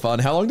 impressive. Riddles are fun.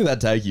 How long did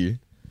that take you?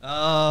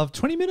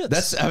 20 minutes.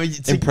 That's, I mean,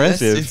 it's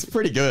Impressive. It's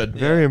pretty good.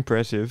 Very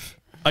impressive.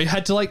 I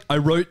had to I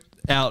wrote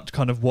out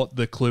kind of what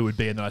the clue would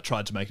be and then I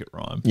tried to make it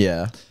rhyme.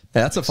 Yeah.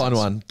 Yeah, that's a fun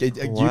one. Did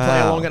you play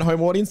Wow. along at home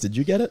audience? Did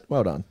you get it?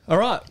 Well done. All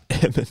right.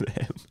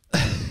 Eminem.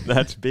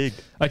 That's big.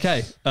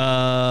 Okay.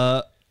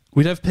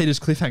 We'd have Peter's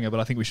cliffhanger,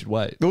 but I think we should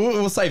wait.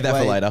 We'll save that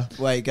for later.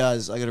 Wait,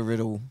 guys, I got a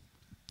riddle.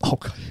 Oh,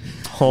 God.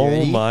 Oh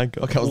ready? my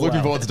god. Okay, I was looking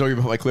Wow. forward to talking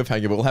about my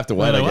cliffhanger, but we'll have to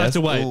wait, No, I we'll have guess.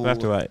 to wait. We'll have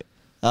to wait.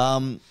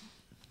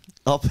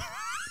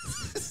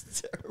 This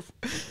is terrible.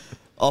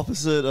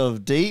 Opposite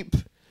of deep,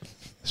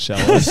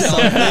 Shallow.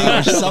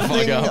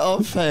 something up.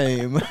 of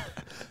fame.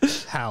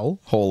 How?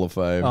 Hall of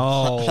Fame.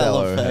 Oh. Hell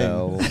of Hello,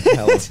 Fame. hell.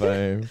 Hell of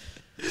Fame.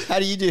 How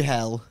do you do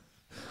hell?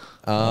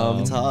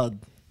 It's hard.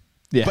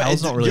 Yeah, But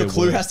how's not really your a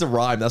clue word. has to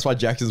rhyme. That's why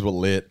Jackson's were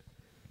lit.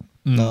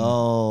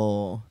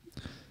 No.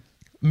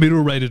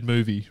 Middle-rated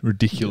movie,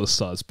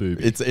 ridiculous-sized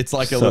booby. It's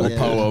like a So little good.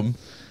 poem.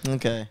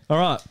 Okay. All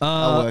right.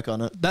 I'll work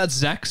on it. That's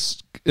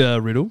Zach's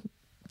riddle.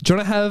 Do you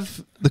want to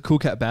have the Cool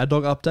Cat Bad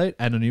Dog update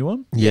and a new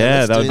one? Yeah,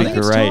 let's that would do be that.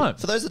 It's great. time.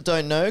 For those that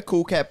don't know,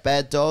 Cool Cat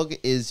Bad Dog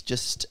is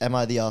just Am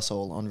I the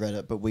Arsehole on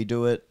Reddit, but we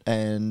do it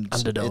and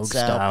Underdog it's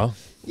our- style.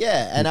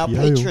 Yeah, and our Yo.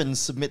 patrons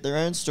submit their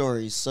own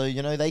stories, so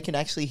you know they can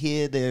actually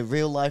hear their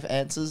real life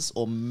answers,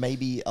 or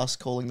maybe us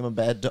calling them a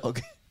bad dog.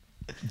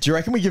 Do you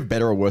reckon we give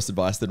better or worse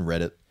advice than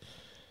Reddit?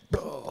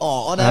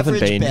 Oh, on I haven't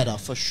average, been. better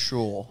for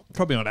sure.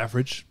 Probably on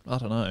average. I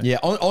don't know. Yeah,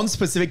 on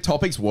specific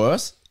topics,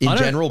 worse. In I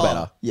don't- general,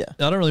 better. Yeah.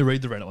 I don't really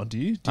read the Reddit one. Do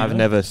you? Do you I've know?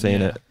 never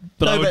seen it.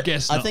 But No, I would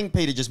guess I not. think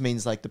Peter just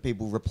means like the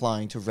people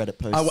replying to Reddit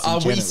posts. Are in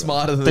we general.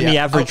 smarter than Than the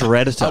average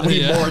Redditor. Are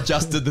we Yeah. more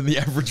adjusted than the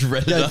average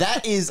Redditor? No,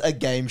 that is a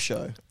game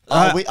show.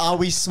 Uh, Are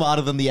we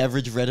smarter than the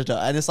average Redditor?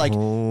 And it's like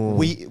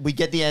we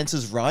get the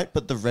answers right,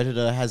 but the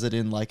Redditor has it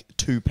in like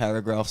 2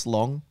 paragraphs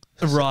long.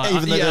 Right.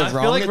 Even though yeah, they're I feel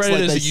wrong, like it's Redditors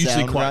like they are usually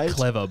sound quite right.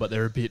 clever, but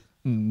they're a bit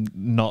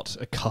not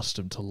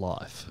accustomed to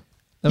life.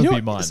 That You would know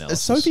be my what?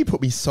 analysis. Sophie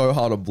put me so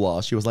hard on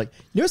blast. She was like,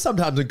 you know,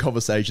 sometimes in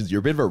conversations you're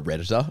a bit of a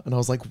Redditor. And I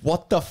was like,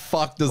 what the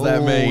fuck does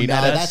that Ooh, mean? no,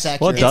 And that's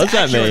accurate. What does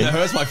that accurate, mean? It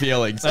hurts my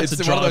feelings. That's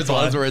It's a one of those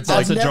drive-by. ones where it's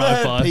That's like, I've a never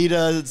drive-by. heard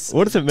Peter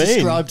What does it mean?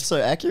 described so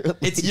accurately.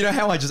 it's, you know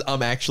how I just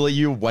actually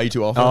you way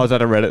too often? Oh, is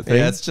that a Reddit thing?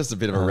 Yeah, it's just a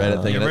bit of a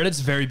Reddit thing. Yeah, isn't it? Reddit's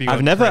very big. I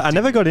on never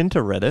correcting. got into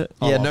Reddit.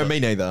 Yeah, love no, it. me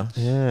neither.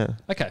 Yeah.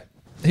 Okay,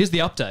 here's the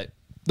update.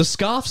 The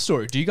scarf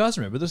story. Do you guys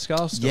remember the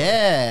scarf story?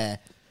 Yeah.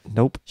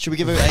 Nope. Should we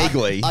give a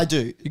Vaguely. I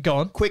do. Go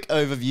on. Quick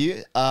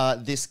overview.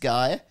 This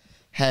guy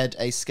had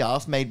a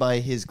scarf made by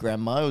his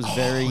grandma. It was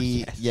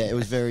very it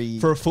was very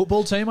For a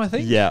football team, I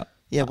think. Yeah.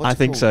 Yeah, what's I it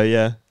think called? so,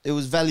 yeah. It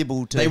was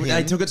valuable to They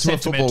him. took it to a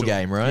football Sentimental.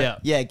 game, right? Yeah.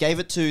 Yeah, gave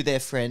it to their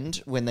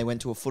friend when they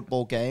went to a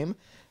football game.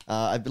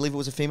 I believe it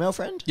was a female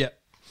friend. Yeah.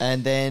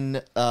 And then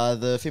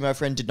the female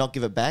friend did not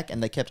give it back,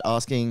 and they kept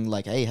asking,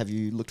 like, hey, have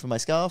you looked for my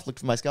scarf? Looked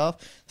for my scarf?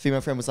 The female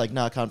friend was like,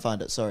 no, I can't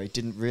find it. Sorry.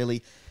 Didn't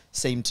really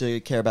seem to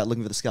care about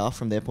looking for the scarf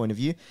from their point of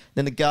view.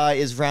 Then the guy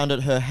is round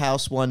at her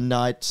house one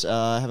night,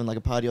 having like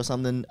a party or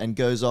something, and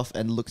goes off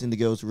and looks in the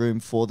girl's room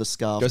for the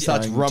scarf. Go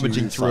starts going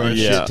rummaging to through her find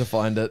Yeah. shit to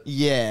find it.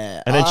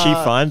 Yeah. And then she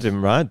finds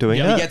him, right? Doing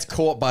Yeah, that? He gets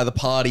caught by the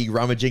party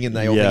rummaging and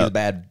they all Yeah. think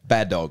he's a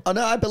bad dog. Oh,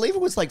 no, I believe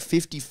it was like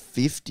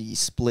 50-50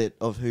 split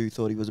of who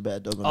thought he was a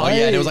bad dog or Oh, not.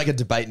 yeah, and it was like a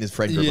debate in his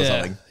friend group or Yeah.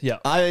 something. Yeah.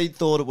 I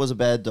thought it was a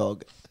bad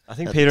dog. I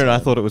think at Peter the and I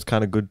time. thought it was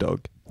kind of good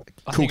dog.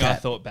 I Cool think I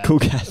cat. thought bad. Cool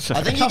cat.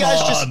 I think you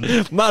guys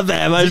just... My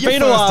bad, mate. It's Your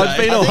been a first while. day. It's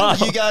been a I while.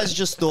 think you guys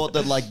just thought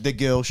that like the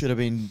girl should have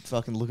been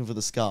fucking looking for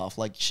the scarf.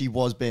 Like she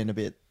was being a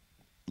bit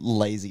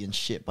lazy and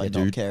shit by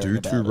not caring Do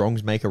about two it.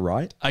 wrongs make a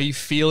right? Are you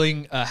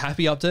feeling a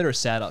happy update or a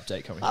sad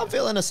update coming? I'm up?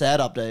 feeling a sad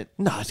update.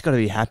 No, it's got to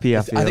be happy,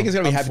 I feel. I think it's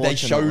going to be happy. They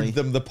Unfortunately. showed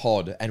them the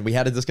pod and we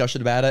had a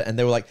discussion about it and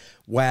they were like,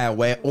 wow,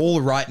 we're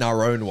all right in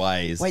our own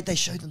ways. Wait, they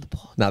showed them the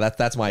pod. No,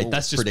 that's my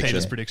That's just prediction.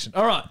 Peter's prediction.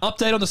 All right,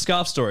 update on the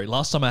scarf story.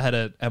 Last time I had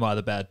a Am I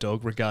the Bad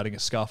Dog regarding a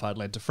scarf I'd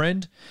lent a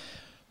friend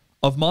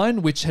of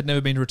mine, which had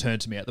never been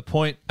returned to me. At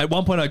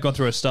one point I'd gone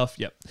through her stuff.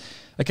 Yep.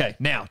 Okay,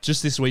 now,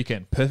 just this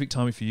weekend, perfect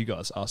timing for you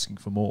guys asking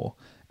for more.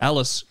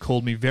 Alice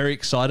called me very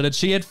excited and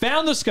she had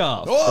found the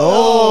scarf.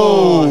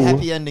 Oh,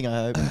 happy ending,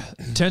 I hope.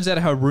 Turns out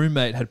her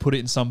roommate had put it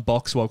in some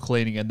box while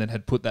cleaning and then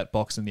had put that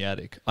box in the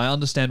attic. I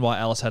understand why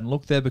Alice hadn't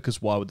looked there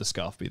because why would the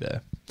scarf be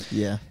there?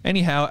 Yeah.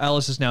 Anyhow,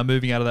 Alice is now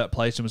moving out of that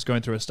place and was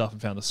going through her stuff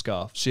and found the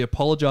scarf. She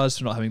apologised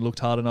for not having looked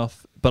hard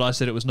enough, but I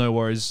said it was no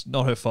worries,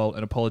 not her fault,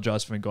 and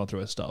apologised for having gone through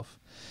her stuff.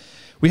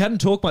 We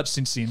hadn't talked much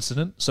since the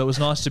incident, so it was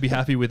nice to be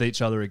happy with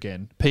each other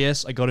again.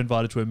 P.S. I got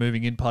invited to a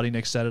moving in party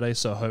next Saturday,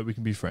 so I hope we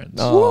can be friends.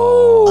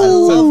 Oh, I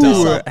love this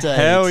Ooh, update.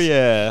 hell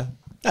yeah.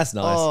 that's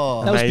nice.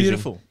 Oh, That was Amazing.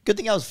 beautiful. good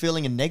thing I was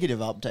feeling a negative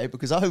update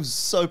because I was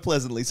so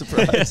pleasantly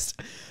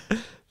surprised.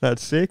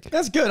 That's sick.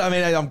 That's good. I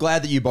mean, I'm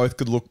glad that you both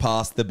could look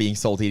past the being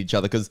salty at each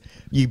other because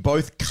you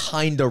both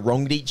kind of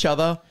wronged each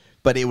other,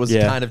 but it was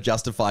Yeah. kind of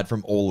justified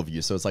from all of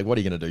you. So it's like, what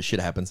are you going to do? Shit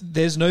happens.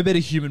 There's no better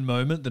human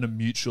moment than a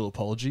mutual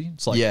apology.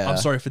 It's like, Yeah. I'm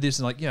sorry for this,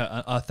 and like,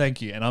 yeah,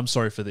 thank you, and I'm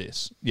sorry for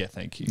this. Yeah,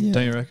 thank you.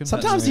 Don't you reckon?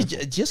 Sometimes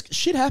That's- just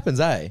shit happens,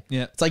 eh?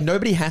 Yeah. It's like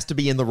nobody has to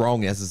be in the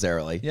wrong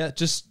necessarily. yeah,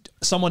 just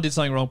someone did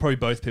something wrong, probably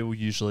both people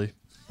usually.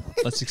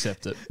 Let's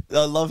accept it.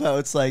 I love how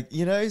it's like,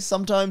 you know,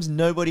 sometimes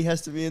nobody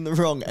has to be in the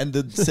wrong, and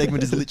the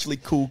segment is literally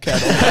Cool Cat.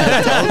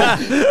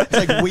 It's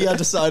like we are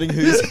deciding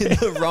who's in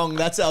the wrong.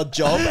 That's our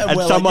job, And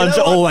we're someone's like,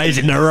 you know what? always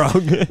in the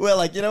wrong. We're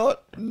like, you know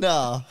what?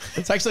 Nah.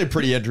 It's actually a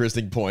pretty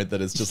interesting point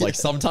that it's just like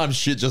sometimes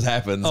shit just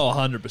happens. Oh,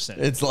 100%.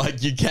 It's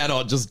like you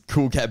cannot just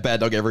cool cat bad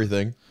dog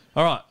everything.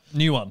 All right,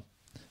 new one.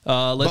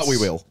 Let's But we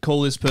will.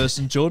 call this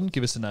person Jordan.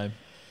 Give us a name.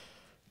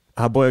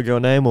 Boy or girl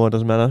name, or it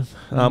doesn't matter.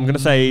 I'm going to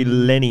say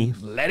Lenny.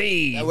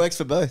 Letty. That works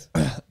for both.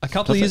 A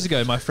couple of years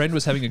ago, my friend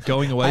was having a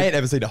going I away. ain't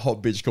ever seen a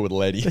hot bitch called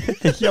Lady.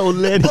 Yo,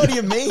 Lenny. What do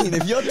you mean?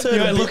 If you're You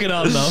turning, ain't looking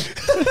hard enough.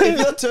 if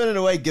you're turning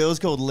away girls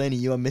called Lenny,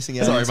 you are missing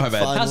out. Sorry, on some my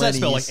bad. fine How's that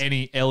spelled? Like Lennies.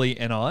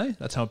 N-E-L-E-N-I?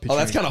 That's how I'm picturing Oh,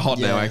 that's kind of hot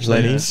now, Yeah.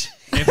 actually. Lenny's.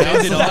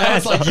 N-I.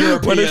 It's like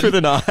European. Put it with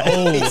an eye.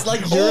 It's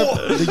like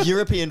the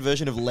European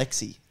version of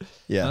Lexi.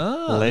 Yeah.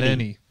 Ah, Lenny.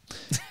 Lenny.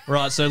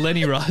 Right, so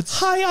Lenny writes.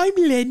 Hi, I'm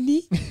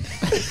Lenny.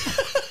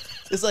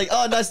 It's like,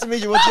 oh, nice to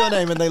meet you. What's your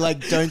name? And they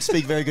like don't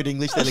speak very good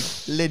English. They're like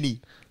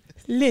Lenny.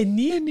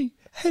 Lenny.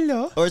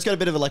 Hello. Or it's got a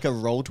bit of like a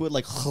roll to it,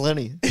 like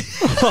Lenny.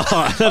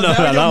 I don't know Now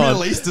about we got that Middle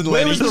one. Eastern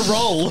Where Lenny. was the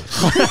roll?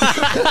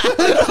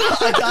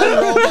 I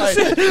can't roll my.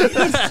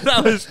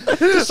 That was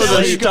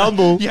a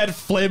stumble. You had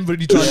phlegm,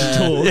 but you tried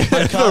to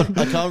talk.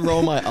 I can't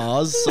roll my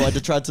R's, so I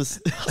decided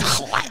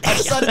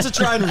to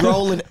try and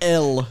roll an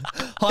L.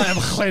 Hi,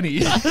 I'm Lenny.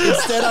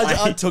 Instead,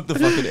 I took the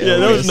fucking L. Yeah,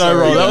 there was no Sorry,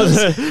 roll. That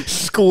guys. was a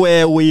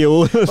square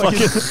wheel.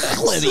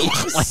 Lenny.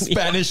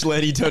 Spanish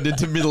Lenny turned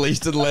into Middle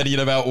Eastern Lenny in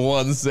about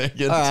 1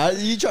 second. All right,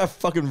 you try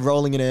fucking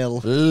rolling an L.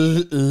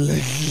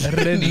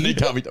 Rennie.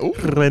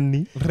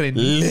 Rennie.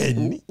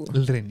 Rennie.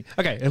 Rennie.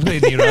 Okay,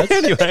 Rennie, right?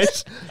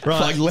 Anyways,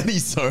 Like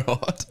Lenny's so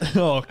hot.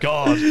 Oh,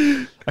 God.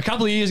 A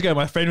couple of years ago,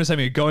 my friend was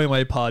having a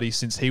going-away party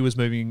since he was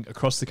moving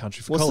across the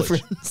country for What's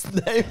college.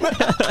 the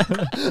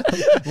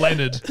friend's name?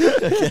 Leonard.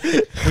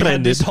 We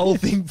had this whole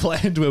thing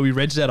planned where we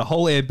rented out a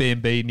whole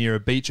Airbnb near a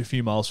beach a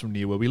few miles from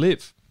near where we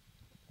live.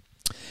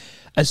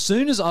 As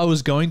soon as I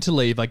was going to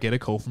leave, I get a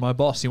call from my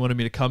boss. He wanted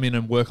me to come in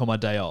and work on my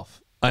day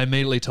off. I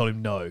immediately told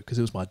him no, because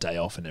it was my day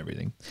off and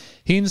everything.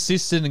 He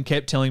insisted and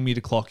kept telling me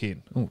to clock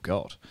in. Oh,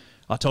 God.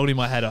 I told him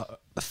I had a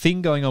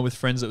thing going on with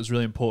friends that was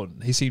really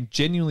important. He seemed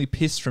genuinely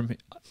pissed from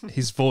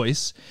his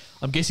voice.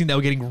 I'm guessing they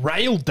were getting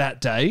railed that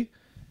day.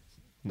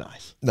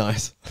 nice.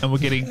 Nice. And we're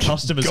getting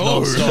customers Go.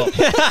 non-stop.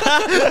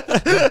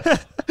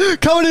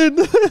 Coming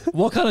in.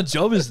 What kind of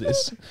job is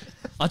this?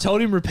 I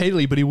told him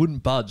repeatedly, but he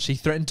wouldn't budge. He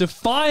threatened to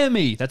fire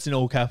me, that's in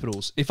all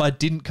capitals, if I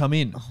didn't come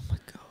in. Oh, my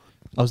God.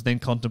 I was then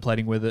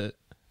contemplating whether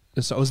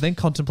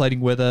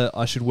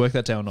I should work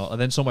that day or not. I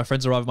then saw my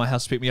friends arrive at my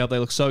house to pick me up. They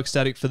looked so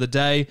ecstatic for the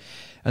day.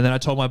 And then I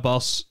told my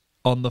boss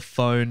on the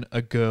phone,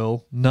 a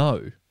girl,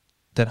 no.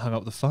 Then hung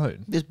up the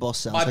phone. This boss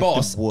sounds My like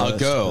boss, the worst a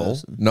girl.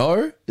 person.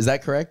 No? Is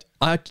that correct?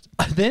 I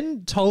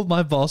then told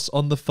my boss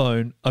on the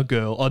phone, a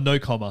girl, oh, no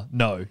comma,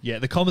 no. Yeah,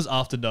 the comma's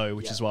after no,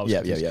 which is why I was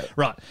confused. Yeah.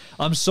 Right.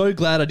 I'm so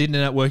glad I didn't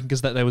end up working because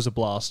that day was a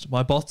blast.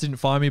 My boss didn't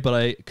fire me, but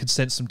I could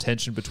sense some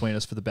tension between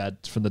us from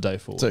the day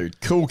forward.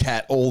 Dude, cool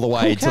cat all the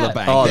way to Cool the cat.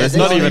 bank. Oh, there's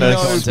not even a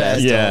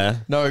contest. yeah.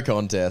 No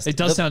contest. It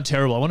does sound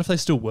terrible. I wonder if they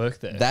still work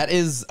there. That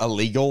is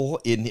illegal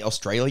in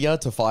Australia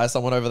to fire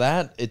someone over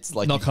that. It's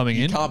like Not coming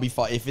in? You can't be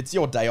fired if it's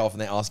your day off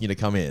and they're asking you to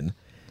come in,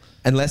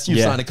 unless you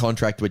Yeah. sign a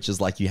contract which is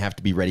like you have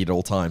to be ready at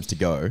all times to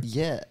go.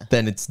 Yeah.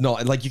 Then it's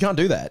not like you can't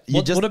do that. You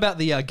What about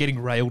the getting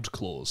railed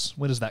clause?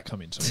 Where does that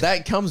come into?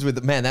 that comes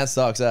with man. That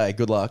sucks. Hey,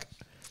 good luck.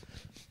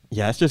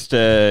 Yeah, it's just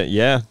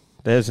yeah.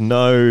 There's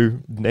no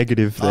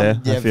negative there.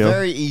 Yeah, I feel.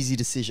 very easy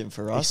decision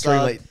for us.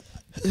 Extremely-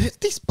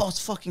 This boss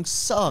fucking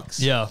sucks.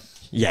 Yeah.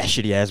 Yeah,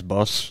 shitty ass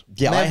boss.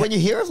 Yeah, Man, when you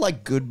hear of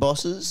like good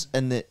bosses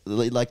and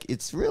like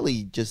it's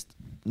really just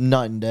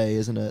night and day,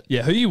 isn't it?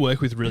 Yeah, who you work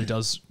with really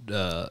does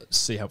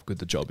see how good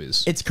the job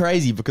is. it's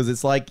crazy because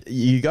it's like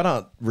you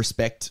gotta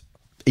respect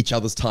each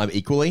other's time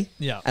equally.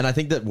 Yeah. And I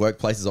think that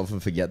workplaces often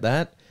forget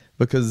that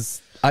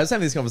because I was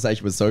having this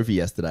conversation with Sophie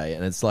yesterday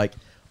and it's like,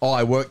 oh,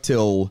 I work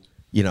till,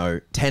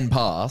 10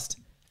 past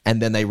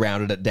and then they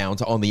rounded it down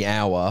to on the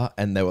hour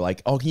and they were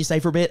like, oh, can you stay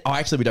for a bit? Oh,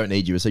 actually, we don't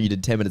need you. So you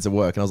did 10 minutes of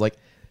work. And I was like,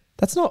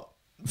 that's not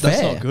fair.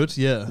 That's not good,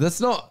 yeah. That's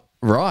not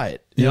right.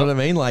 You know Yep.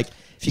 what I mean? Like,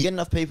 If you get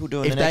enough people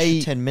doing if an they-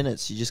 extra 10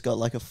 minutes, you just got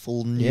like a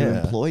full new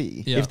Yeah.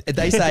 employee. Yeah. if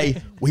they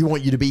say, we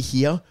want you to be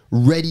here,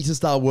 ready to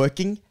start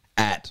working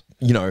at,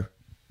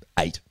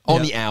 8 on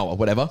Yeah. the hour,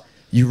 whatever.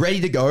 You ready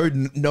to go?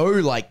 No,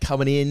 like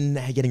coming in,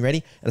 getting ready.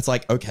 And it's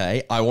like,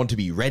 okay, I want to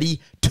be ready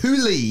to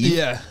leave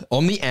Yeah.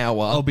 on the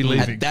hour. I'll be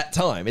leaving. at that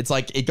time. It's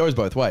like, it goes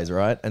both ways,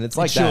 right? And it's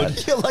like should.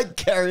 that. You're like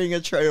carrying a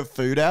tray of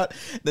food out,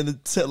 then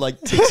it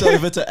ticks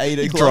over to 8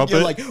 o'clock. drop You're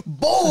it. like,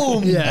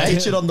 boom! Yeah.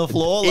 Pitch it on the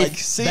floor. Like,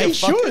 see they you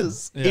should.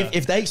 fuckers. Yeah.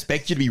 If they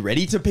expect you to be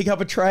ready to pick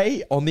up a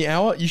tray on the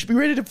hour, you should be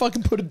ready to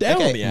fucking put it down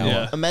Okay, on the hour.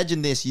 Yeah.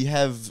 Imagine this: you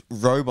have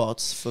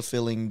robots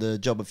fulfilling the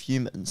job of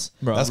humans.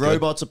 Right. That's good.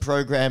 Robots are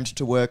programmed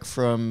to work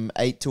from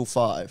 8 till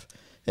 5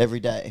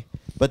 every day.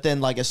 But then,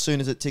 like, as soon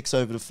as it ticks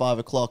over to 5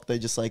 o'clock, they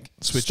just like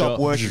Switch stop up.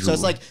 working. So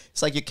it's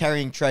like you're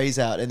carrying trays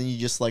out, and then you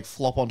just like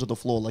flop onto the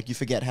floor, like you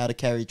forget how to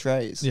carry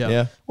trays. Yeah.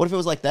 Yeah. What if it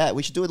was like that?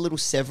 We should do a little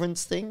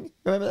Severance thing.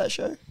 Remember that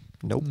show?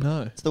 Nope.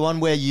 No. It's the one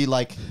where you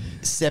like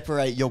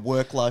separate your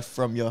work life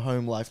from your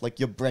home life. Like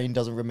your brain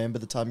doesn't remember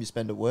the time you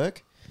spend at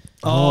work.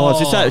 Oh, is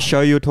this that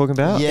show you were talking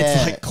about?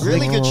 Yeah, It's like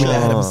really good Click show.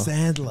 Adam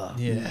Sandler.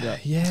 Yeah.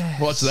 Yeah.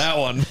 Watch that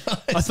one.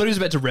 I thought he was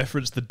about to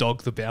reference the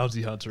dog, the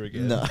bounty hunter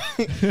again. No,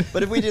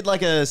 but if we did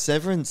like a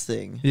severance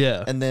thing,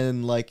 Yeah. and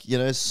then like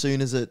as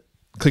soon as it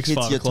Clicks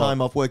hits 5 your o'clock.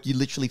 time off work, you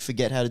literally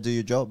forget how to do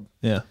your job.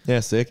 Yeah. Yeah,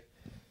 sick.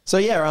 So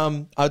yeah,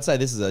 I would say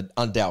this is an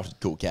undoubted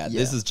cool cat. Yeah.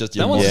 This is just That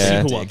your one's Yeah. a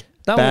simple tick. one.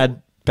 That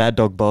one, Bad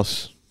dog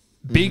boss.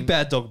 big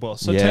bad dog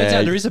boss. So it Yeah. turns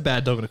out there is a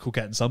bad dog and a cool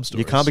cat in some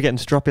stories. You can't be getting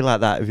stroppy like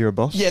that if you're a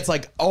boss. Yeah, it's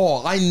like,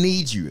 oh, I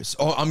need you.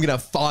 So I'm gonna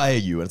fire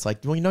you, and it's like,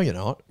 well, no, you're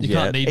not. You Yeah.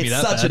 can't need me It's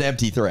that such bad. an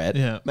empty threat.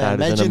 Yeah. Man,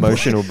 That is an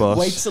emotional boss.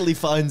 Wait till he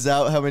finds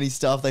out how many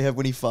staff they have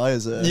when he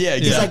fires her. Yeah,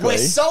 He's like, exactly. we're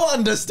so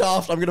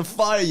understaffed. I'm gonna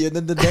fire you. And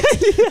then the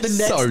next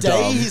So day,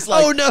 dumb. he's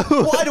like, Oh, no.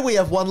 why do we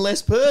have one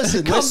less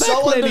person? Come we're back,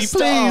 so Lenny,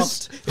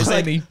 understaffed. please. It's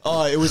Lenny. like,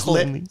 oh, it was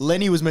Lenny.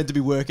 Lenny was meant to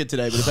be working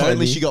today, but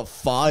apparently Lenny. she got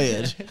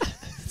fired.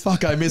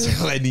 Fuck, I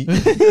miss Lenny.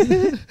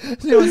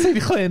 Anyone seen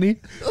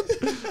Clanny?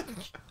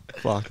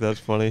 Fuck, that's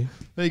funny.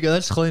 There you go.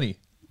 That's Clanny.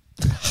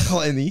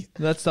 Lenny.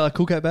 That's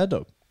Cool Cat Bad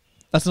Dog.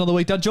 That's another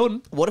week done.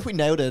 Jordan. What if we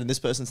nailed it and this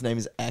person's name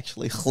is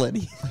actually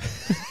Lenny?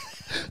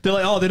 They're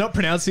like, oh, they're not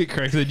pronouncing it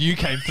correctly. Then you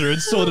came through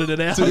and sorted it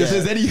out. So if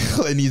there's any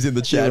Lennys in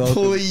the chat,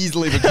 please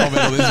leave a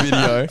comment on this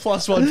video.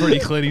 +1 for any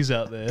Clennys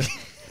out there.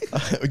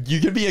 You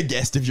can be a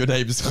guest if your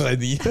name is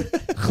Lenny.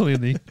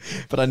 Clearly.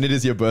 But I need to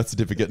see your birth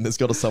certificate and it's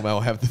got to somehow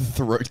have the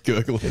throat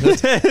gurgle in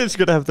it. It's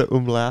got to have the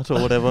umlaut or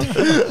whatever.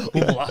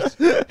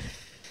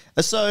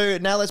 So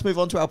now let's move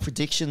on to our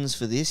predictions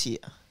for this year.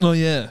 Oh,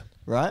 yeah.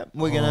 Right?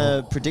 We're going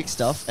to predict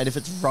stuff, and if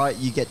it's right,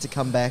 you get to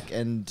come back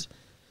and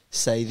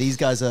say these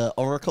guys are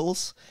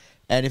oracles.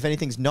 And if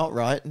anything's not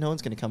right, no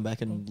one's going to come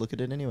back and look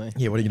at it anyway.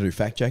 Yeah, what are you going to do?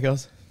 Fact check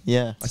us?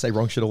 Yeah. I say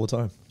wrong shit all the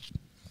time.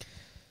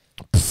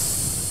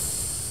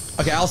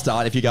 Okay, I'll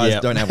start if you guys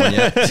don't have one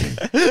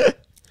yet.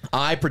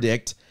 I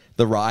predict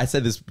I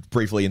said this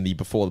briefly in the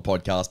before the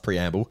podcast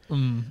preamble.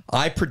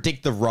 I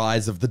predict the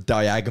rise of the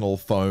diagonal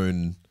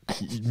phone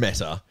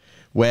meta.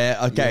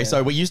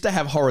 So we used to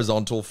have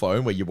horizontal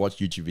phone where you watch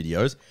YouTube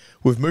videos.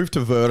 We've moved to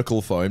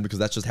vertical phone because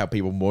that's just how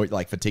people more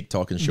like for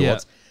TikTok and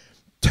shorts. Yeah.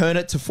 Turn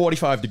it to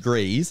 45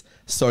 degrees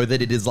so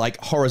that it is like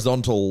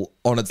horizontal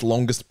on its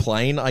longest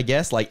plane, I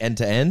guess, like end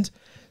to end.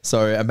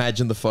 So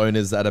imagine the phone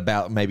is at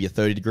about maybe a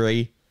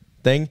 30-degree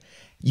thing.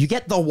 You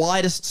get the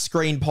widest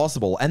screen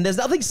possible. And there's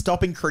nothing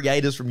stopping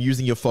creators from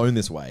using your phone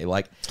this way.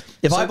 Like,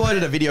 if I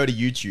uploaded a video to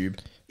YouTube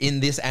in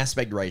this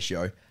aspect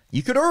ratio,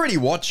 you could already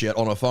watch it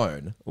on a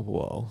phone.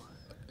 Whoa.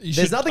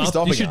 There's nothing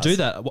stopping us. You should do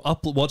that.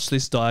 Watch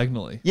this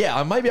diagonally.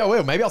 Yeah, maybe I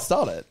will. Maybe I'll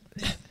start it.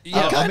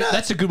 Yeah, I mean,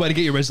 that's a good way to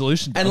get your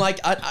resolution done. And like,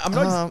 I'm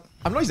not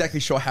exactly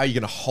sure how you're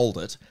going to hold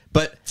it,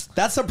 but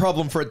that's a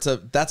problem for it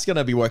to. That's going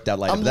to be worked out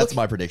later. That's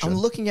my prediction. I'm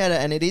looking at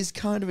it, and it is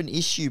kind of an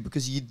issue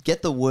because you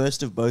get the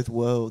worst of both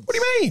worlds. What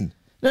do you mean?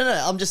 No,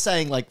 I'm just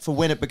saying, like, for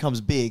when it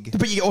becomes big.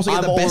 But you also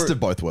get the best of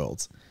both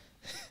worlds.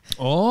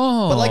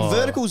 Oh. But like,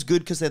 vertical's good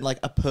because then like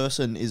a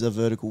person is a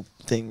vertical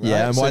thing, right?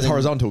 Yeah, and why is then,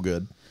 horizontal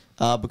good?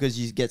 Because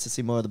you get to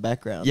see more of the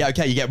background. Yeah,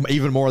 okay, you get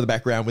even more of the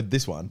background with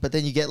this one. But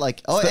then you get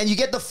like, and you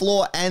get the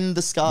floor and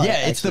the sky.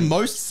 Yeah, it's the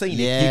most scenic.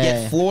 Yeah. You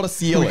get floor to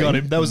ceiling. We got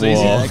him. That was Whoa.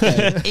 easy. Yeah,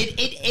 okay.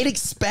 It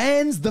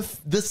expands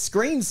the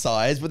screen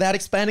size without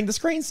expanding the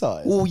screen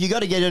size. Well, you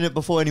got to get in it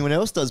before anyone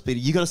else does, Peter.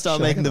 You got to start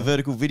making the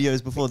vertical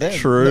videos before then.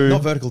 True.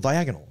 Not vertical,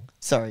 diagonal.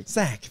 Sorry.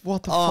 Zach,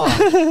 what the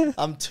fuck?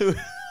 I'm too...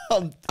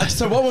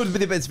 So what would be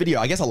the best video?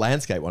 I guess a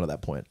landscape one at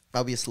that point.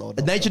 I'll be a slow A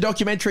adopter. nature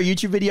documentary,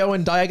 YouTube video,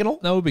 and diagonal?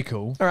 That would be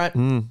cool. All right.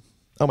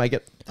 I'll make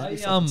it. That'd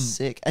be fucking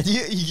sick. And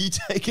you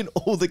taking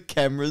all the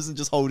cameras and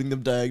just holding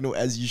them diagonal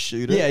as you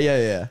shoot it.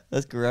 Yeah.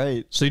 That's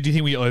great. So do you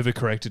think we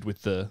overcorrected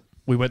with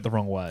we went the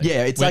wrong way?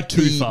 Yeah, it's Went like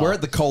too far. we're at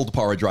the cold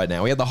porridge right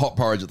now. We had the hot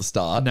porridge at the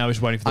start. And now we're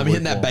just waiting for the I'm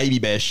hitting lukewarm. that baby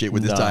bear shit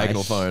with this Nice.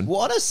 diagonal phone.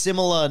 What a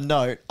similar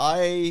note.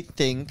 I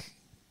think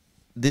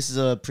this is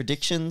a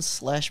prediction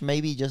 /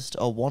 maybe just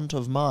a want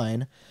of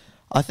mine.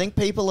 I think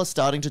people are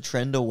starting to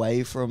trend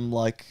away from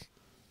like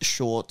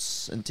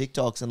shorts and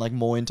TikToks and like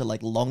more into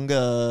like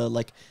longer,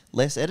 like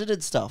less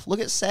edited stuff.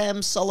 Look at Sam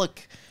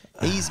Sulek.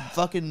 He's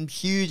fucking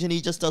huge and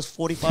he just does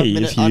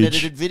 45-minute huge.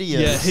 unedited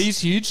videos. Yeah, he's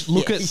huge.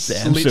 Look at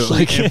Sam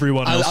literally Sulek.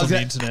 everyone else on the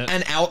gonna- internet.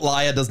 An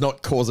outlier does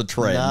not cause a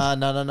trend.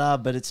 Nah,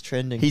 but it's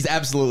trending. He's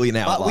absolutely an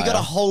outlier. But we got a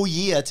whole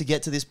year to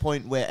get to this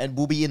point and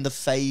we'll be in the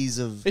phase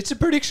of... It's a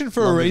prediction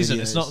for a Longer reason.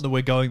 videos. It's not that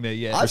we're going there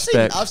yet.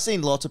 I've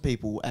seen lots of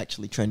people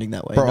actually trending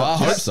that way. Bro, Not I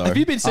hope just- so. Have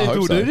you been seeing I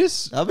hope people so. do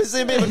this? I've been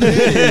seeing people do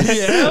this.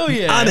 Yeah, hell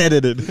yeah.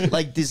 Unedited.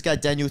 Like this guy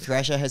Daniel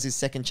Thrasher has his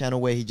second channel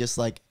where he just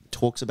like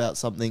talks about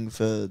something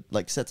for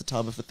like sets a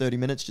timer for 30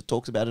 minutes, just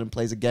talks about it and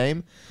plays a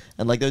game,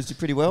 and like those do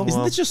pretty well.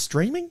 Isn't this just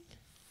streaming?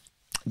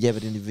 Yeah,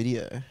 but in a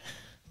video.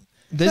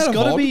 There's Is that a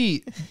got to VOD?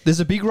 be. There's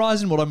a big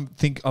rise in what I'm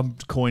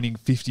coining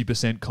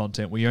 50%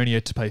 content where you only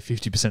have to pay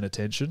 50%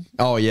 attention,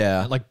 Oh,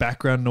 yeah. like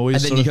background noise.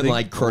 and then sort you of can thing.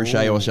 like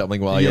crochet or something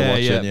while you're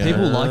watching. Yeah.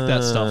 People like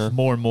that stuff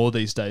more and more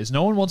these days.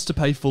 No one wants to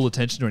pay full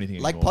attention to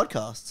anything Like anymore.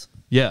 podcasts.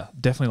 Yeah,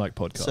 definitely like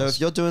podcasts. So if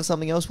you're doing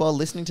something else while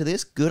listening to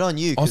this, good on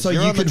you. 'Cause Also,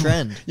 you're you on the can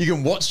trend. you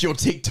can watch your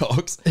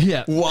TikToks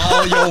Yeah.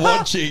 while you're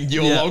watching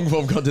your Yeah. long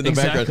form content in the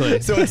Exactly.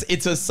 background. So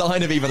it's a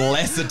sign of even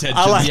less attention.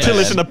 I like to span.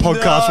 listen to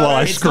podcasts while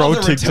I It's scroll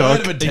not the return TikTok.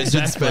 of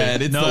attention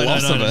span. It's no, the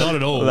loss no, of it. not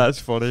at all. That's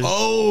funny.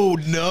 Oh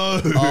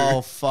no!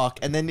 Oh fuck!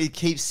 And then it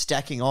keeps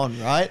stacking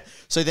on, right?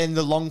 So then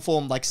the long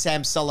form, like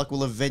Sam Sulek,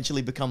 will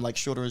eventually become like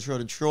shorter and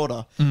shorter and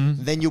shorter.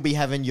 Then you'll be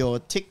having your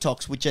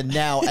TikToks, which are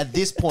now at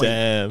this point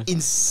Damn.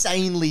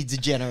 insanely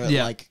degenerate,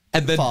 Yeah. like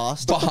And then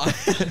fast. behind-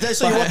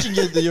 So you're watching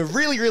your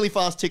really really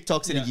fast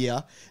TikToks in a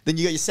year. Then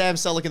you got your Sam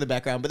Sulek in the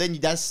background, but then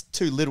that's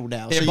too little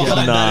now. Yeah, So you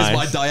behind got, that is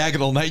Nice. my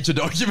diagonal nature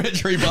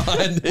documentary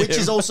behind which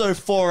is him. also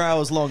 4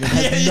 hours long and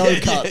has no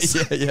cuts.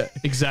 Yeah.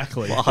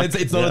 Exactly.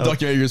 It's not Yeah. a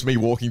documentary, it's me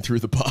walking through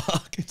the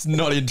park. It's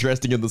not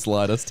interesting in the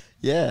slightest.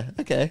 Yeah.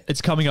 Okay.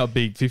 It's coming up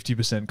big.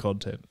 50%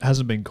 content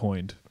hasn't been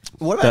coined.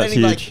 What about That's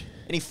any like huge.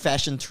 any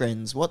fashion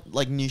trends? What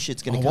like new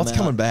shit's gonna Oh, come what's out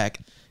coming back?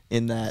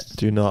 in that?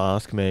 Do not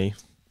ask me.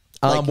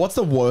 What's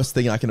the worst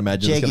thing I can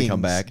imagine is going to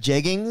come back?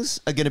 Jeggings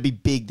are going to be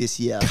big this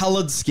year.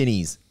 Coloured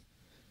skinnies.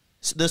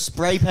 The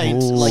spray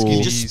paint, Ooh. like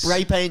you just Jeez.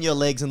 spray paint your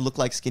legs and look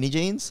like skinny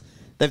jeans.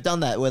 They've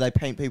done that where they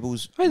paint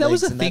people's. Wait, that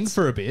was legs a and thing that's-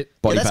 for a bit.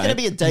 Body that's going to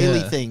paint. be a daily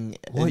Yeah. thing.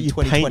 What, in you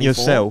 2024. paint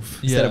yourself?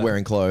 Instead of Yeah.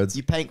 wearing clothes.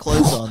 You paint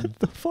clothes on.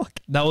 The fuck?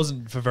 That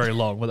wasn't for very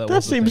long, but that That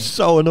was the seems thing.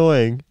 so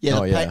annoying. Yeah,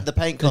 Oh, yeah. the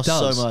paint costs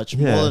so does. much,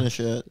 Yeah. more than a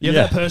shirt. You have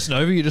Yeah. that person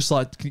over, you're just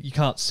like, you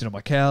can't sit on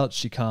my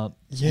couch, you can't.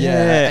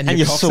 Yeah, and and, your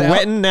you're cock's out.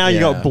 sweating now. You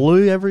Yeah. got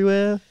blue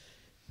everywhere.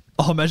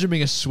 Oh, imagine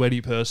being a sweaty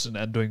person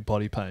and doing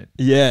body paint.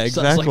 Yeah, Sounds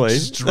like exactly.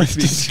 just That's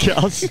dripping.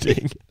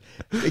 disgusting.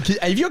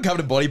 If you're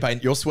covered in body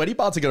paint, your sweaty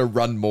parts are going to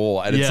run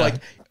more, and Yeah.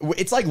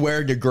 it's like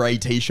wearing a grey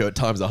t-shirt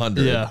times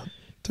 100. Yeah.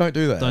 Don't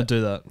do that. Don't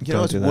do that. You know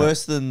Don't what's do that.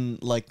 worse than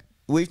like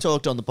we've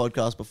talked on the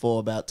podcast before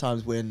about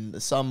times when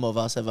some of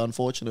us have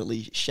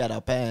unfortunately shat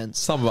our pants.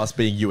 Some of us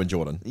being you and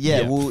Jordan. Yeah,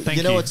 Yeah, well, thank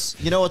you know you.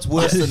 what's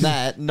worse than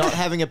that? Not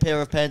having a pair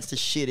of pants to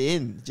shit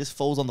in. It just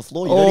falls on the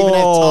floor. You don't even have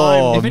time.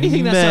 Oh, If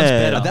anything, that sounds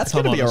man. better. That's if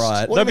I'm going to be all honest.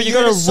 right. What No, do but you you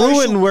mean? got to You're in a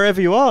ruin social-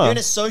 wherever you are. You're in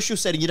a social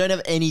setting. You don't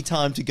have any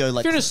time to go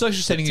like. If you're in a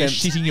social setting and you're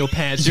attempt- shitting your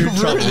pants, you're in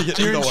You're trouble. ruining it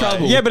You're either in way.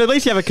 trouble. Yeah, but at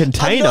least you have a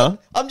container.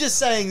 I'm just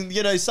saying,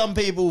 some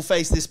people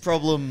face this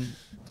problem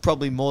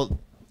probably more.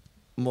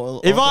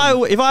 If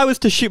often. I was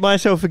to shoot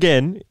myself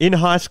again in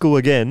high school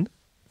again,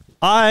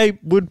 I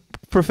would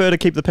prefer to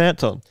keep the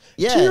pants on.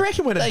 Yeah. Do you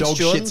reckon when a Thanks, dog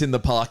Jordan. shits in the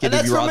park, And it'd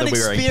that's be from rather an be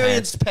wearing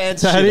experienced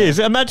pants? pants. That shitter. is.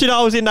 Imagine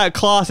I was in that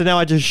class and now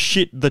I just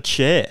shit the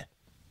chair,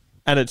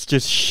 and it's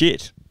just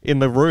shit in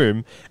the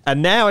room,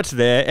 and now it's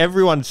there.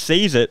 Everyone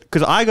sees it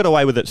because I got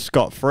away with it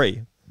scot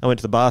free. I went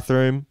to the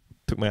bathroom,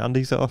 took my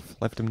undies off,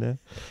 left them there.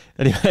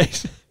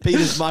 Anyways,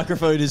 Peter's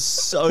microphone is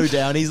so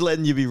down. He's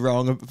letting you be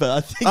wrong, but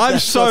I think I'm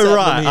that's so what's happening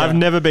right. here. I've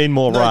never been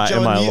more No, right John,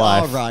 in my you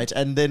life. are right,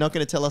 and they're not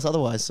going to tell us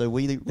otherwise. So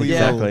we Yeah,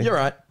 Exactly. you're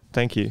right.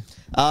 Thank you.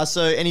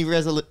 So any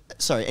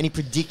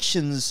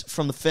predictions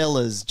from the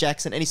fellas,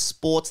 Jackson? Any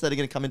sports that are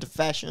going to come into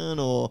fashion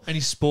or?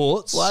 Any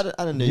sports? Well,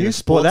 I don't know. New You're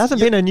sport. There hasn't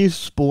you're- been a new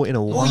sport in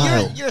a while.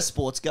 Well, you're a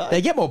sports guy.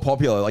 They get more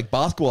popular. Like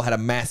basketball had a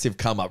massive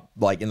come up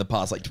like in the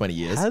past 20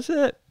 years. Has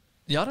it?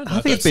 Yeah, I don't know.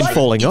 I think It's it's been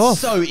falling it's off.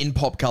 so in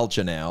pop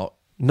culture now.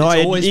 No,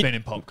 always been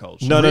in pop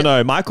culture.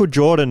 No. Michael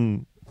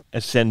Jordan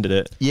ascended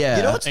it. Yeah.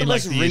 You know what's the In, like,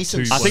 most the year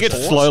recent? 2. I think it's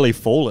sport? slowly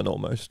fallen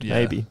almost. Yeah.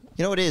 Maybe.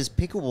 You know what it is?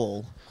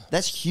 Pickleball.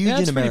 That's huge Yeah,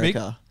 in it's pretty big.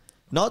 America.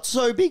 Not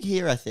so big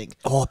here, I think.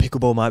 Oh,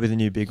 pickleball might be the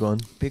new big one.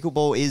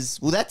 Pickleball is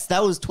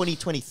that was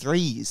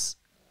 2023's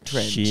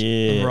trend.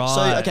 Shit. Right.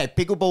 So okay,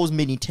 pickleball's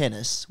mini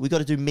tennis. We got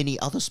to do mini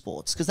other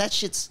sports because that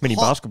shit's Mini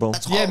hot. basketball.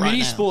 That's hot Yeah, right mini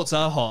now. sports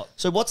are hot.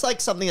 So what's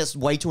like something that's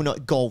way too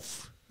not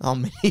golf? Oh,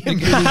 mini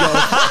golf.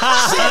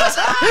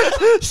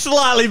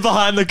 Slightly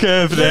behind the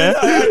curve there.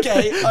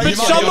 Okay, You But might be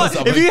someone, onto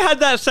something. if you had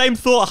that same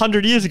thought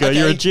 100 years ago, Okay,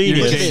 you're a look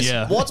genius. at this.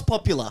 Yeah. What's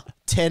popular?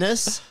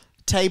 Tennis,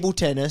 table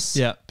tennis,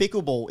 Yeah.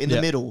 pickleball in Yeah.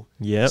 the middle.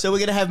 Yep. So we're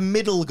gonna have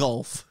middle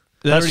golf.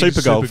 That's Already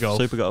super golf. Super golf.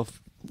 Super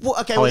golf. Well,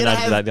 okay, Probably we're gonna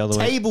added that the have other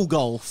way. table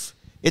golf.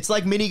 It's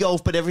like mini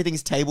golf, but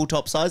everything's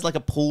tabletop size, like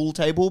a pool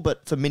table,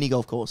 but for mini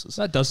golf courses.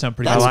 That does sound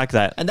pretty I cool. like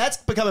that. And that's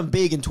becoming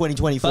big in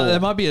 2024. But there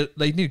might be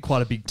they need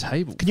quite a big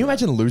table. Can you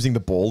imagine losing the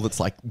ball that's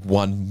like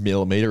 1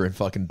 millimeter in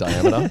fucking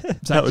diameter?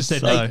 Zach would just said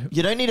suck. no.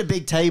 You don't need a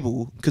big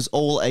table because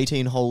all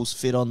 18 holes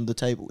fit on the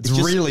table. It's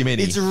really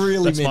mini. It's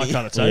really That's mini. my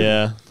kind of table.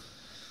 Yeah.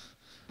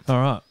 All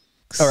right.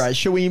 All right,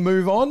 shall we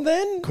move on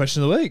then?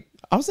 Question of the week.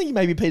 I was thinking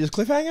maybe Peter's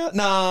cliffhanger.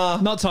 Nah,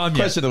 Not time yet.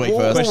 Question of the week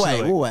We'll, first. we'll Question of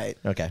wait. the We'll wait.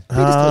 Okay,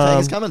 Peter's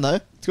cliffhanger's coming though.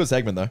 it's a good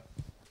segment though.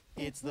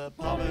 It's the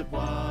Poppet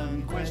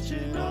One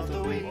question of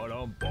the week.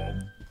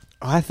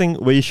 I think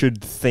we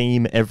should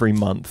theme every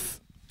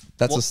month.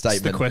 That's a What's the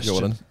statement, question?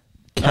 Jordan.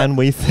 Can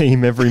we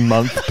theme every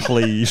month,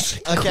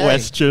 please? Okay.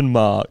 Question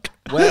mark.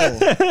 Well,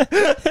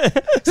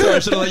 Sorry, I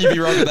should have let you be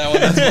wrong with that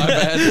one. That's my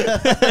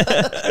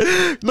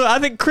bad. Look, I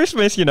think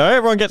Christmas,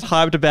 everyone gets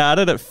hyped about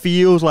it. It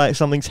feels like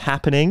something's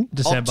happening.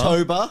 December.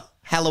 October,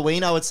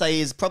 Halloween, I would say,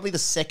 is probably the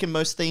second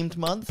most themed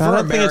month. But I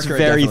don't think it's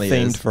America, it very definitely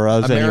themed is. for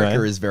us America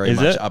anyway. is very Is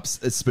much it? up.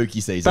 It's spooky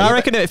season. But I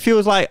reckon I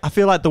feel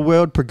like the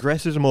world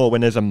progresses more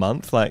when there's a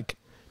month. Like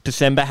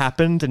December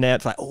happened, and now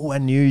it's like, oh, a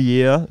new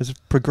year. There's a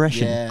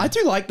progression. Yeah. I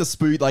do like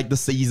the the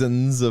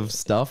seasons of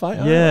stuff. I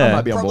Yeah.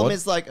 might be on Problem board.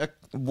 is like,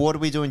 what do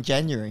we do in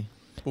January?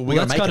 Well, Well,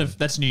 that's kind of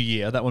that's New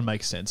Year. That one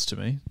makes sense to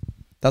me.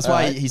 That's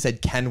why Alright. he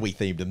said, "Can we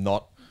themed and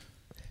not?"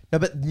 No,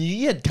 but New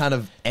Year kind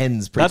of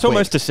ends pretty. That's quick.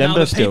 almost Now, December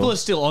the still. people are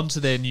still onto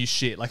their new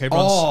shit. Like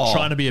everyone's Oh.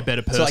 trying to be a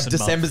better person. So like month.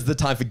 December's the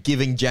time for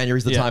giving.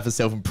 January's the Yeah. time for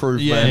self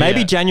improvement. Yeah.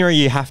 Maybe January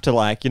you have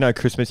to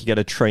Christmas you get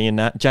a tree in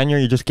that.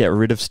 January you just get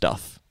rid of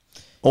stuff.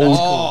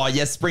 Oh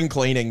yes, spring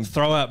cleaning.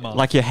 Throw out month.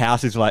 Like your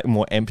house is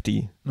more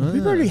empty.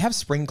 We already have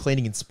spring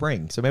cleaning in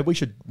spring, so maybe we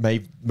should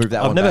move that.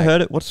 I've one never back.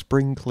 heard it. What's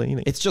spring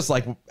cleaning? It's just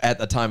like at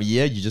the time of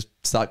year you just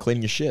start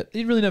cleaning your shit.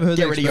 you really never heard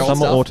Get that rid of your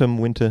expression. old Summer, stuff. autumn,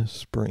 winter,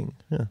 spring.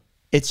 Yeah.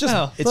 It's just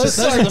Oh, it's those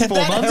just are the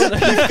 4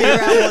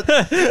 months.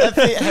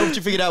 That helped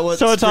you figure out what.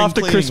 So it's spring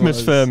after cleaning Christmas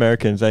was. for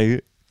Americans. They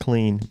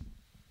clean.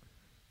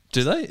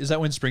 Do they? Is that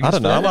when spring? I is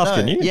don't know. for I'm them?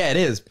 asking you. yeah, it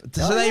is. So they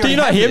Do already you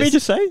not have hear me this.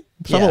 just say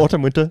summer, Yeah.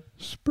 autumn, winter,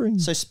 spring?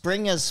 So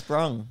spring has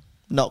sprung.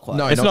 Not quite.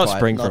 No, It's not quite.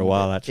 spring for Not a a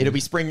while, bit. actually. It'll be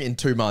spring in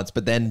 2 months,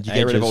 but then you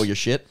get rid of Ages. all your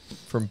shit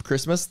from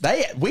Christmas.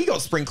 We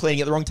got spring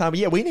cleaning at the wrong time. But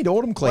yeah, we need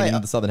autumn cleaning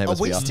in the southern Are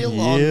hemisphere. we still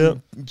Yeah.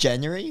 on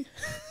January?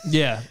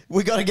 Yeah.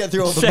 We got to get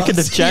through all the 2nd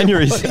months of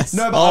January. here, boys.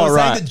 No, but Oh, I was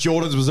right. saying that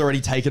Jordan's was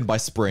already taken by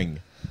spring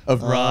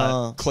of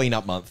Right.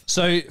 cleanup month.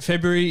 So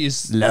February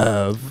is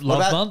Love. What love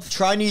about month.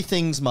 Try new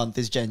things month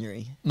is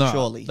January. No,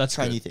 Surely. that's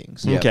Try good. new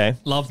things. Yeah. Okay.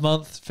 Love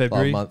month,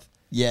 February. Month.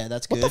 Yeah,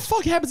 that's What good. the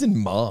fuck happens in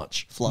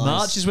March? Flies.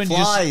 March is when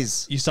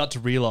Flies. you start to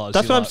realize.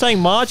 That's what I'm saying.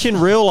 March in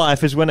real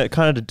life is when it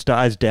kind of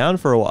dies down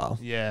for a while.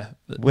 Yeah.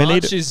 We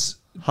March need- is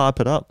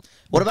Hype it up.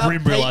 What about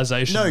Grim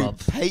realization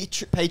month.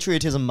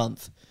 patriotism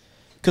month.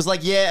 Because,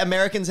 like, yeah,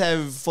 Americans have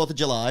 4th of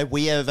July.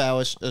 We have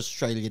our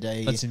Australia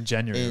Day. That's in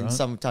January, right?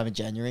 sometime in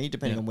January,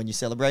 depending Yeah. on when you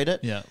celebrate it.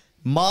 Yeah.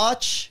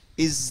 March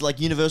is, like,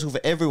 universal for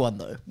everyone,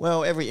 though.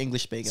 Well, every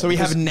English speaker. So we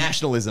have Because-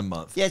 nationalism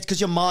month. Yeah, it's because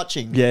you're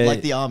marching, Yeah.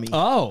 like the army.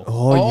 Oh.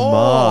 Oh, you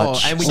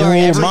march. and we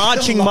Sorry, do every-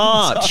 marching long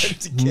march. time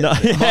to get No,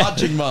 there. yeah.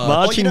 Marching March. Or,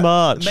 Marching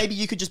march. Maybe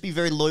you could just be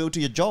very loyal to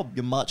your job.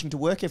 You're marching to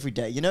work every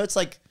day. You know, it's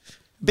like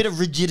a bit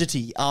of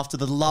rigidity after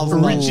the love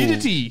month.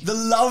 Rigidity. The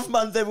love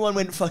month, everyone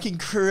went fucking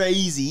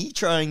crazy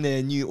trying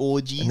their new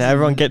orgies. Now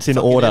everyone and gets in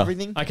fucking order.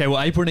 Everything. Okay,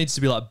 well, April needs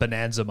to be like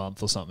Bonanza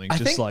month or something. I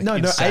just think like no.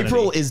 insanity.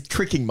 April is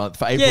tricking month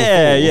for April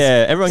Yeah, Fools.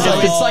 yeah. Everyone So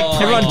gets it's like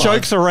everyone prank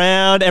jokes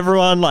around.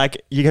 Everyone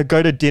like you can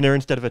go to dinner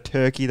instead of a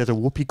turkey. There's a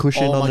whoopee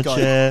cushion Oh on my the god,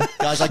 chair.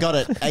 guys! I got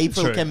it.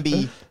 April True. can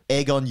be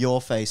egg on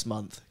your face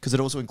month because it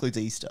also includes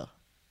Easter.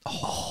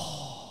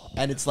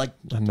 And it's like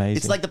Amazing.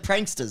 It's like the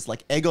pranksters,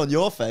 like egg on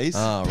your face.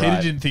 Oh, Peter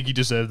right. didn't think he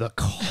deserved that.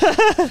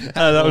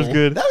 Oh, that was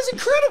good. That was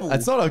incredible.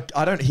 It's not a.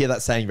 I don't hear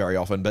that saying very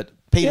often, but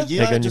Peter, you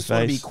Egg on don't your just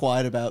want to be face.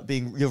 quiet about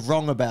being. You're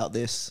wrong about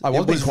this. I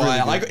was It being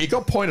quiet. really good. It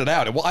got pointed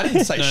out. Well, I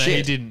didn't say No, shit.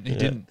 he didn't. He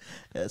didn't.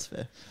 Yeah, that's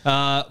fair.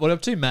 What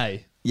up to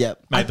May?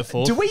 Yep. May the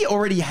 4th. Do we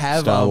already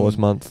have Star Wars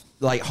month.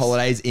 like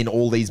holidays in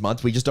all these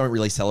months? We just don't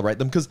really celebrate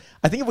them because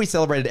I think if we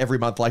celebrated every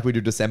month like we do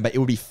December, it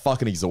would be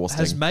fucking exhausting.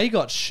 Has May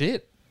got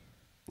shit?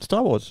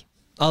 Star Wars.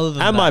 Other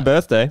than And that? my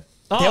birthday.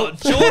 Oh,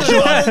 Jordan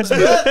month.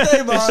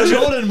 birthday month. It's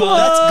Jordan month.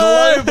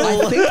 That's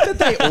global. I think that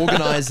they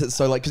organise it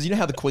so like because you know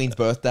how the Queen's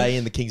birthday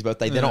and the King's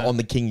birthday they're not on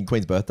the King and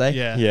Queen's birthday.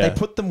 Yeah. Yeah. They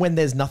put them when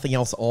there's nothing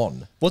else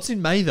on. What's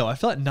in May though? I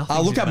feel like nothing.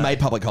 Look up May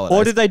public holidays.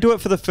 Or did they do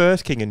it for the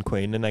first king and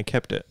queen and they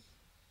kept it?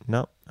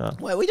 No. Oh.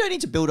 Well, we don't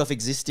need to build off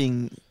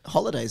existing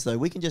holidays, though.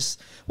 We can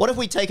just. What if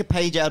we take a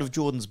page out of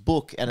Jordan's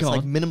book and it's Go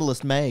like on.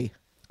 minimalist May?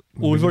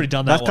 Well, we've already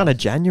done that. That's kind of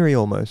January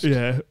almost.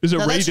 Yeah. Is it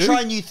Now let's redo?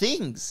 try new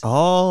things.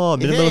 Oh,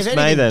 If minimalist anything,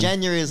 May then.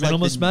 January is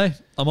Minimalist like May.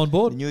 I'm on the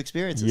board. new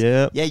experiences.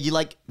 Yeah. Yeah, you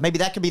like maybe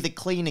that could be the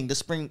cleaning, the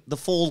spring, the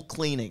fall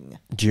cleaning.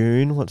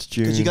 June. What's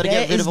June? 'Cause you gotta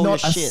There get rid is of all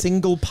not your a shit.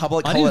 single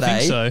public I didn't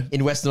think holiday so.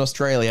 in Western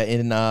Australia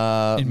in In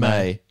May.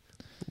 May.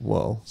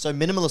 Whoa. So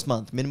minimalist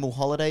month, minimal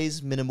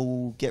holidays,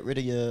 minimal get rid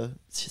of your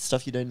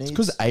stuff you don't need.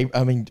 Because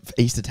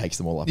Easter takes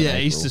them all up. in Yeah,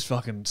 April. Easter's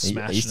fucking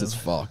smashing. Easter's them.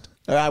 fucked.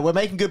 All right, we're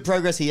making good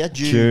progress here.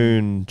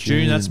 June.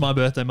 June. That's my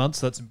birthday month,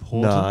 so that's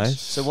important. Nice.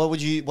 So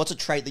what's a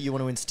trait that you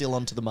want to instill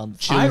onto the month?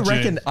 Chill I June.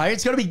 reckon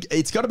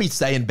it's gotta be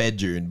stay in bed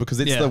June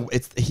because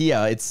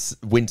Yeah. it's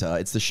winter.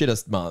 It's the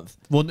shittest month.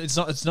 Well, it's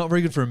not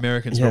very good for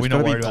Americans, Yeah, but it's we're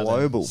not gotta worried be about that.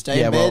 global. Stay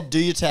Yeah, in bed, well, do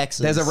your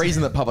taxes. There's a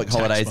reason that public Tax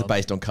holidays month. are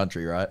based on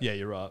country, right? Yeah,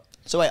 you're right.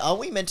 So wait, are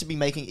we meant to be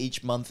making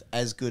each month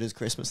as good as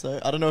Christmas though?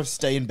 I don't know if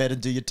stay in bed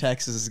and do your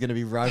taxes is going to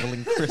be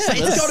rivaling Christmas.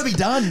 It's got to be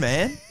done,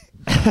 man.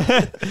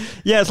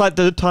 Yeah, it's like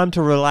the time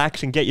to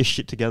relax and get your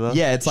shit together.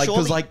 Yeah, it's like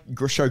because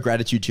Surely- show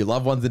gratitude to your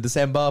loved ones in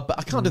December, but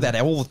I can't do that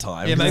all the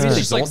time. Yeah, maybe It's it's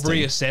just like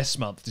exhausting. reassess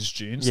month this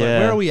June. It's Yeah. like,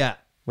 where are we at?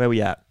 Where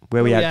we at?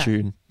 Where we we at, at?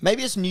 June?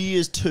 Maybe it's New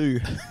Year's too.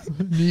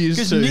 New Year's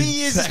Because too. New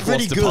Year's is Zach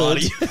pretty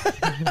wants to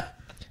good. party.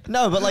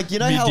 No, but like you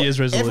know how Mid-year's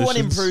everyone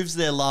resolutions. improves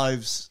their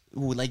lives.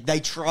 Ooh, like they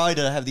try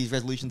to have these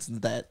resolutions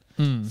and that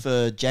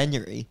for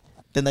January,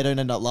 then they don't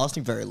end up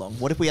lasting very long.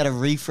 What if we had a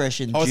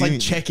refresh in I was June? like,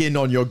 check in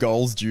on your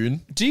goals,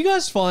 June. Do you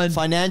guys find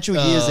Financial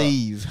Year's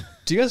Eve.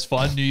 Do you guys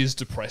find New Year's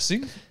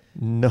depressing?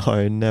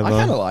 No, never. I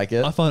kind of like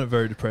it. I find it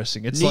very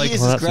depressing. It's New like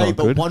Year's Well, is that's great, not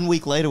but good. 1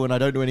 week later when I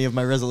don't do any of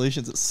my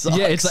resolutions, it sucks.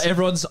 yeah, it's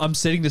like I'm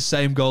setting the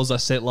same goals I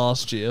set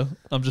last year.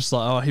 I'm just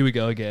like, oh, here we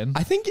go again.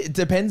 I think it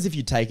depends if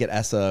you take it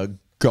as a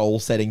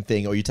goal setting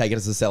thing or you take it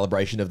as a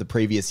celebration of the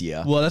previous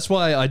year. Well, that's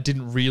why I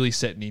didn't really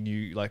set any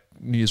New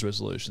Year's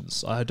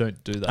resolutions. I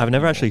don't do that. I've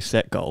never anymore. actually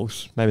set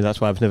goals. Maybe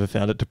that's why I've never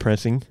found it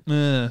depressing.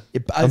 Yeah.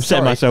 I'm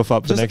setting myself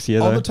up for next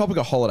year, On though. the topic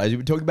of holidays, we've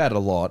been talking about it a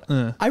lot.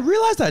 I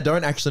realized I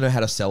don't actually know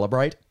how to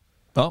celebrate.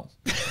 Oh,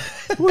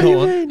 What do you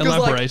go on. mean? 'Cause, like,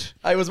 Elaborate.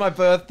 it was my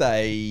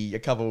birthday a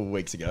couple of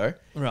weeks ago.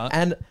 Right.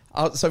 And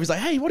Sophie's like,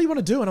 hey, what do you want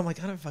to do? And I'm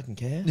like, I don't fucking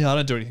care. Yeah, I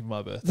don't do anything for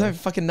my birthday. No,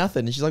 fucking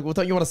nothing. And she's like, well,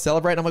 don't you want to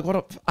celebrate? And I'm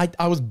like,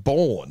 I was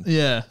born.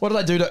 Yeah. What did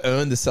I do to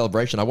earn this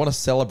celebration? I want to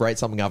celebrate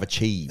something I've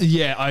achieved.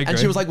 Yeah, I agree. And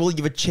she was like, well,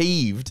 you've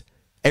achieved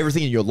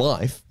everything in your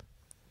life.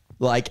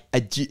 Like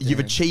you've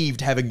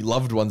achieved having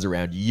loved ones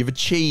around you. You've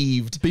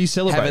achieved But you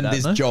celebrate having that,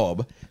 this no?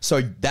 job.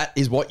 So that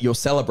is what you're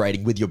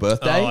celebrating with your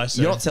birthday. Oh, I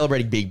see. You're not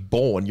celebrating being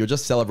born. You're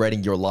just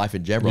celebrating your life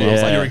in general. Yeah. I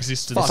was like, Your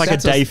existence. fuck, It's like a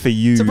that's day for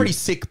you. It's a pretty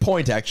sick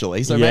point,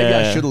 actually. So maybe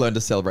I Yeah. should learn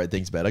to celebrate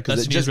things better because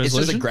That's it's New Year's just a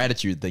resolution?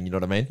 gratitude thing. You know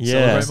what I mean? Yeah.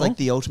 Celebrate It's like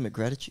the ultimate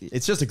gratitude.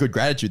 It's just a good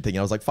gratitude thing.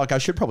 I was like, fuck, I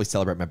should probably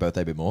celebrate my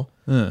birthday a bit more.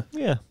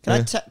 Yeah.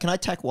 Can I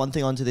tack one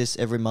thing onto this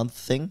every month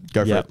thing?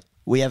 Go for Yeah. it.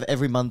 We have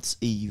every month's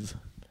Eve.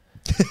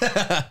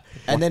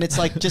 And then it's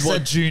like just What,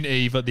 a, June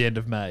Eve at the end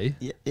of May?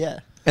 yeah.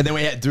 And then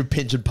we had to do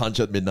pinch and punch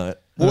at midnight.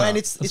 Well, Oh, and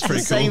it's that's the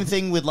pretty same cool.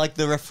 thing with like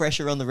the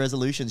refresher on the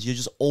resolutions. You're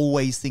just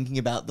always thinking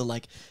about the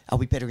like, are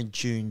we better in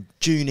June?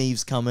 June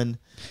Eve's coming.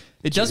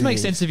 It does make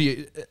sense if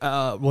you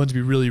want to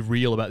be really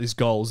real about these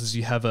goals, is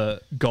you have a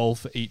goal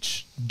for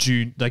each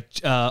June. Like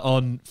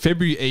on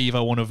February Eve, I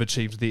want to have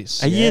achieved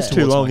this. A year's too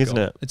Towards long, my isn't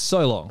goal. it? It's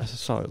so long. That's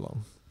so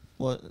long.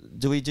 What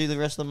do we do the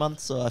rest of the month?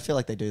 So I feel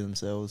like they do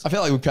themselves. I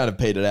feel like we've kind of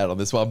petered out on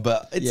this one,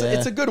 but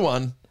it's a good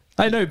one.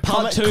 I know,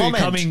 part two Comment.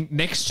 coming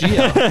next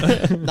year.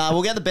 Nah,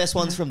 we'll get the best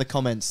ones from the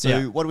comments. So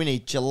Yeah. what do we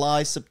need?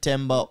 July,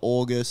 September,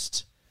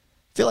 August.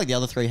 I feel like the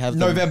other three have them.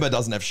 November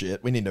doesn't have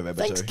shit. We need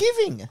November too.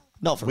 Thanksgiving.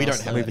 Not for We us,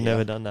 don't have though. it. We've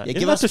never done that. Yeah, Isn't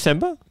give that us-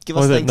 December? Give Or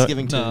us is it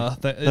Thanksgiving too. Nah,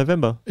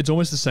 November. It's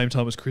almost the same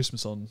time as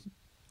Christmas on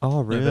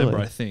Oh, really? November,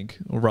 I think,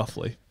 or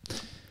roughly.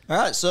 All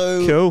right,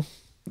 so Cool.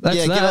 That's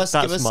yeah, that. give us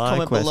That's my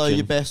comment below question.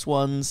 your best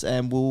ones,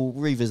 and we'll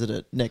revisit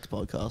it next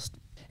podcast.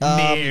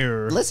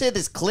 Mayor. Let's hear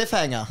this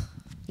cliffhanger.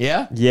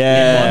 Yeah?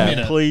 Yeah, 1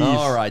 minute. please.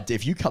 All right.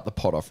 If you cut the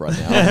pot off right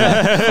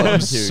now,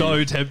 I'm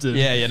so tempted.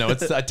 Yeah, no,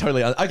 it's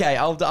totally okay.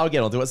 I'll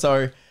get onto it.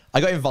 So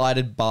I got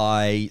invited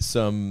by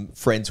some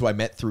friends who I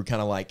met through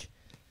kind of like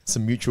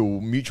some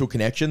mutual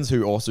connections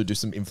who also do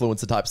some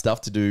influencer type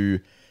stuff to do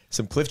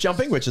some cliff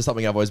jumping, which is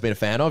something I've always been a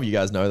fan of. You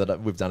guys know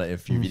that we've done it in a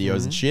few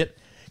videos and shit.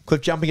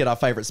 Cliff jumping at our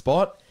favorite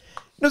spot.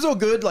 It was all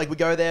good. Like we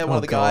go there, one Oh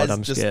of the God, guys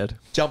I'm just scared.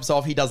 jumps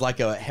off. He does like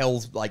a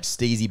hell's like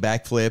steezy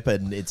backflip,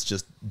 and it's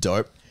just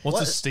dope. What's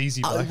What- a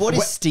steezy back? What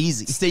is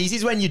steezy?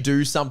 Steezy's when you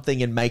do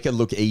something and make it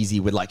look easy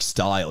with like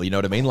style. You know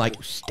what I mean? Like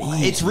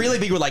it's really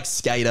big with like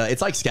skater.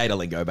 It's like skater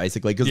lingo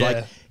basically because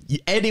Yeah.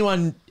 like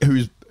anyone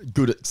who's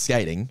good at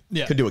skating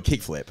Yeah. can do a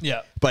kickflip.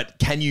 Yeah. But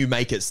can you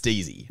make it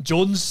steezy?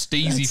 Jordan's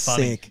steezy That's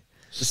funny. sick.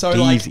 So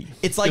like Steezy.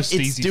 it's like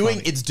You're it's steezy doing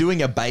funny. it's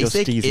doing a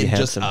basic steezy in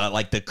just handsome.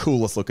 like the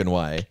coolest looking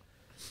way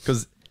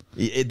because.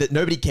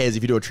 Nobody cares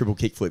if you do a triple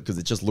kickflip because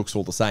it just looks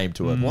all the same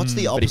to it. What's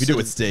the But if you do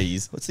it opposite?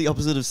 steez, What's the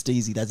opposite of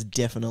steezy? That's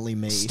definitely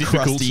me.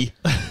 Difficult. crusty.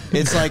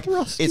 It's like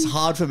it's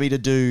hard for me to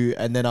do,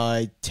 and then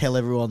I tell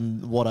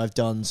everyone what I've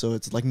done, so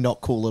it's like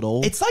not cool at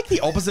all. It's like the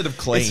opposite of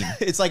clean.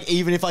 It's like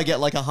even if I get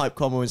like a hype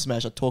combo in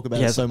Smash, I talk about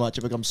Yeah, it so much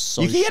it becomes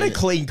so. You can get a shit.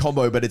 clean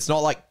combo, but it's not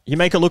like You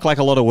make it look like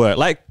a lot of work.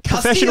 Like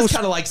professional. professional,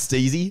 Kind of like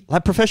steezy.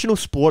 like professional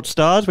sports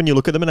stars. When you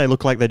look at them and they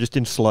look like they're just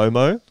in slow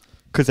mo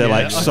because they're Yeah,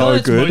 like I feel so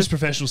that's good. most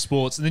professional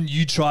sports, and then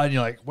you try and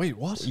you're like, wait,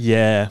 what?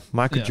 Yeah,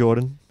 Michael Yeah.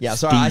 Jordan. Yeah,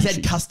 sorry, I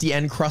said Steezy. custy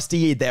and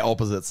crusty. They're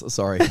opposites.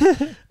 Sorry.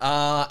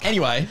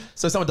 Anyway,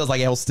 so someone does like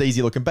a hell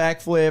steezy looking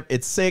backflip.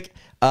 It's sick.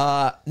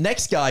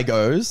 Next guy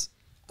goes,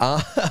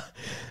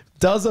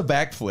 does a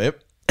backflip,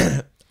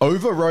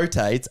 over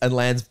rotates and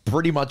lands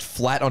pretty much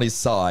flat on his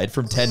side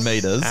from 10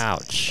 meters.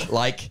 Ouch.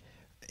 Like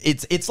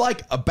it's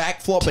like a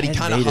backflip, but he 10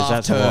 kind of meters, half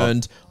that's a lot.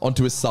 turned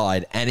onto his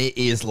side, and it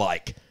is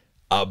like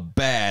a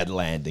bad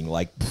landing,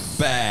 like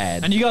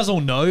bad. And you guys all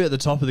know at the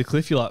top of the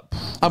cliff, you're like,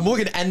 I'm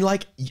looking and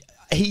like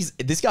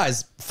this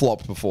guy's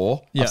flopped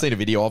before. Yeah. I've seen a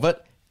video of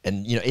it,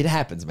 and you know it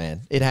happens,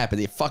 man. It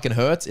happens. It fucking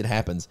hurts. It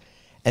happens.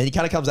 And he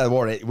kind of comes out of the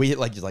water. We hit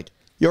like he's like,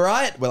 "You're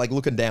right." We're like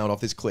looking down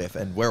off this cliff,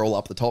 and we're all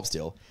up the top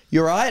still.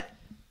 You're right.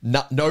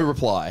 No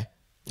reply.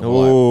 I'm like,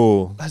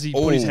 Oh, has he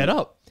put his "Ooh." head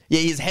up? Yeah,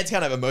 his head's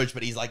kind of emerged,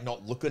 but he's like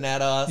not looking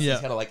at us. Yeah.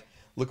 He's kind of like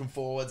looking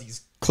forwards.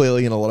 He's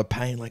clearly in a lot of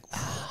pain. Like,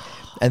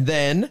 and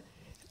then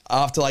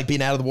after like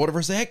being out of the water for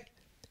a sec,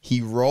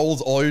 he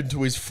rolls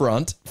onto his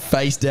front,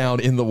 face down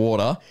in the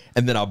water,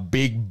 and then a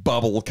big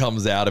bubble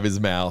comes out of his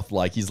mouth.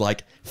 Like he's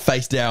like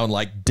face down,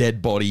 like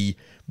dead body.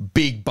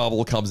 Big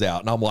bubble comes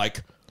out, and I'm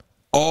like,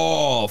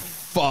 oh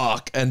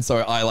fuck! And so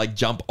I like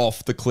jump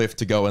off the cliff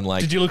to go and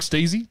like. Did you look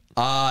steezy?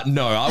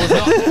 No, I was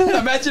not.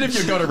 Imagine if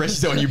you're going to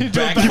rescue and you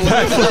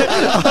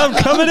backflip. I'm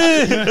coming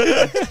in.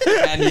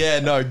 And yeah,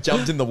 no,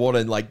 jumped in the water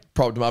and like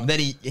propped him up. And then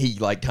he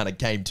like kind of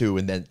came to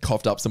and then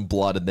coughed up some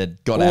blood and then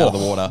got out of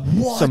the water.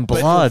 Some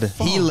blood.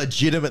 He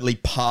legitimately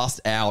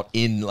passed out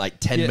in like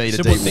 10 meter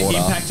so deep what's the water.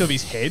 impact of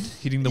his head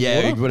hitting the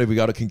Yeah, water? we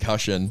got a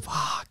concussion.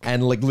 Fuck.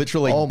 And like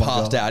literally Oh my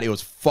passed God. out. It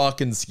was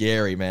fucking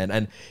scary, man.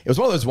 And it was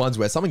one of those ones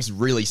where something's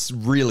really,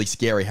 really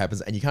scary happens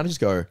and you kind of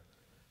just go,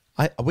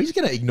 are we just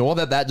going to ignore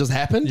that just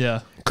happened? Yeah.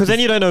 Because then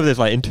you don't know if there's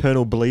like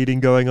internal bleeding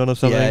going on or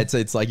something. Yeah,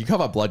 it's like you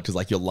cover up blood because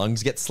like your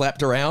lungs get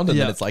slapped around and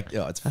Yeah. then it's like,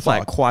 oh, it's That's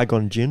fucked. like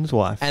Qui-Gon Jinn's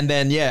wife. And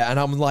then and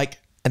I'm like,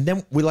 and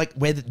then we're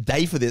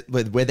there for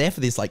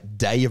this like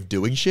day of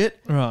doing shit,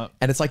 Right.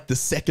 And it's like the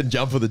second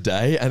jump of the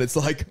day, and it's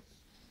like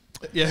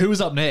Yeah, who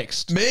was up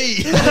next? me.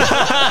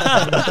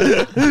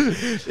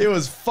 It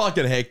was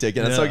fucking hectic,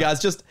 and so Yeah. guys,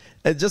 just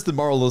the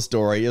moral of the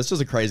story. It's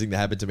just a crazy thing that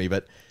happened to me,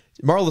 but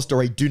moral of the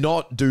story, do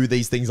not do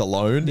these things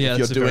alone Yeah, if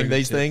you're that's a very doing good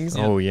these tip. things.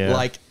 Yeah. Oh, yeah.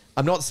 Like,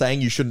 I'm not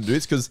saying you shouldn't do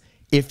this because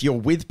if you're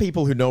with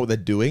people who know what they're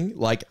doing,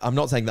 like, I'm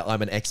not saying that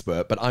I'm an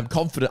expert, but I'm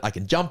confident I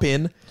can jump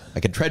in, I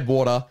can tread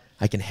water,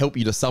 I can help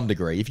you to some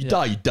degree. If you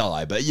die, you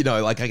die. But, you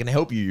know, like, I can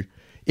help you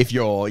if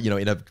you're, you know,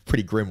 in a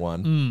pretty grim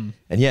one.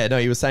 And yeah, no,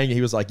 he was saying,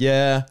 he was like,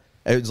 yeah.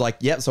 It was like,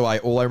 yeah. So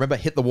all I remember,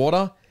 hit the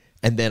water,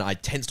 and then I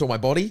tensed all my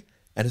body.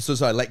 And as soon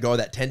as I let go of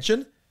that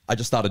tension, I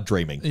just started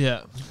dreaming.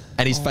 Yeah.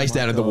 And he's face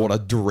down in the water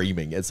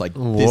dreaming. It's like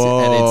this,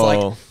 Whoa. and it's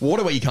like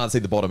water where you can't see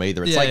the bottom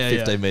either. It's Yeah, like yeah,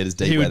 15 yeah. meters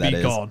deep He where would that be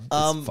is. gone.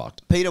 It's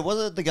fucked. Peter, was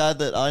it the guy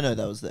that I know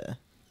that was there?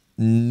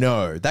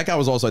 No, that guy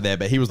was also there,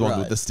 but he was the one Right.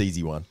 with the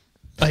steezy one.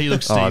 Oh, he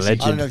looks Oh, steezy.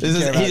 legend. I don't know if you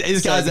care about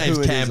This guy's saying name's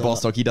who it Cam is or not.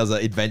 Bostock. He does an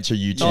adventure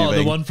YouTubing. Oh,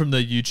 the one from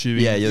the YouTube.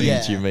 Yeah, the Yeah.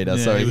 YouTube meter.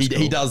 Yeah, so he was he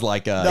cool. does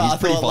like No, he's I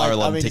pretty thought, like,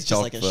 viral I on mean, it's TikTok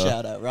just like a for,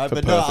 shout out, right? for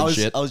But no, Perth and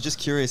shit. I was just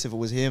curious if it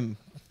was him.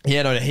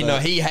 Yeah, no,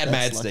 he had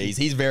mad that's lucky. steez.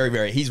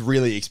 He's he's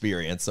really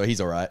experienced, so he's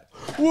all right.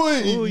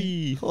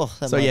 Oh,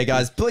 that So might yeah, be-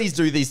 guys, please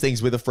do these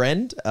things with a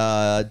friend.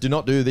 Do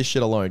not do this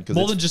shit alone because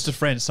More than just a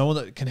friend, someone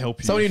that can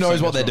help you. Someone who if knows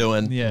something what they're goes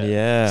wrong. doing. Yeah.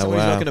 Yeah, Somebody's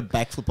wow. not going to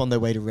backflip on their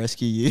way to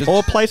rescue you.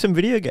 Or play some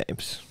video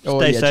games.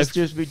 Stay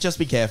safe. just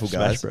be careful, Smash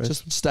guys. Bros.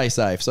 Just stay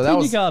safe. So that Clean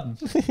was your garden.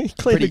 Clean the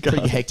pretty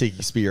garden. hectic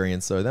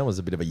experience. So that was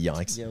a bit of a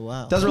yikes. Yeah,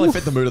 wow. Doesn't really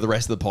fit the mood of the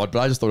rest of the pod, but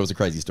I just thought it was a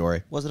crazy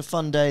story. Was it a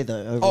fun day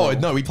though? Oh Overall?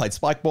 no, we played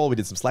spike ball. We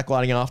did some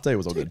slacklining after. It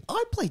was all good.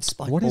 I played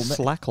spike What ball. is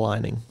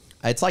slacklining?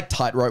 It's like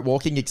tightrope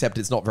walking, except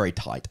it's not very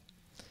tight.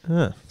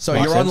 Huh. So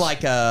Makes you're on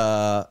sense.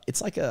 like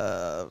it's like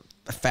a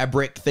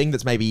fabric thing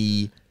that's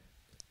maybe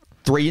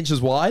 3 inches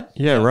wide.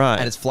 Yeah, right.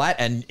 And it's flat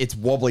and it's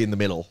wobbly in the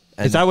middle.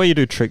 And Is that where you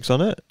do tricks on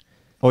it?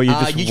 Or you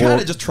just you walk?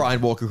 kind of just try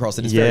and walk across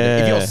it. It's very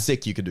good. If Yeah. you're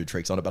sick, you can do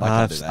tricks on it, but I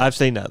can't do that. I've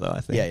seen that though, I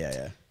think.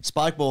 yeah.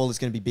 Spike ball is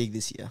going to be big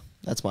this year.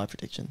 That's my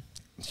prediction.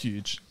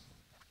 Huge.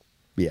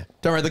 Yeah.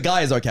 Don't worry, the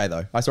guy is okay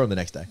though. I saw him the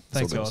next day.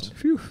 Thank Saw God.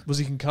 them. Was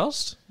he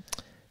concussed?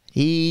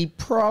 He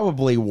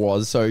probably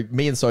was. So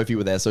me and Sophie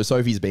were there. So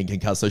Sophie's been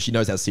concussed, so she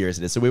knows how serious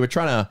it is. So we were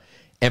trying to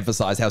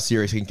emphasize how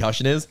serious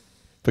concussion is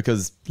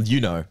because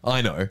you know,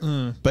 I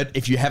know. But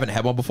if you haven't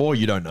had one before,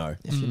 you don't know.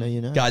 If you know, you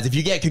know. Guys, if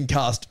you get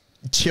concussed,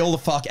 chill the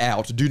fuck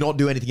out. Do not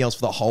do anything else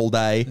for the whole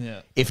day.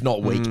 Yeah. If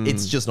not week,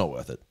 it's just not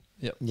worth it.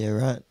 Yep. Yeah,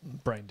 right.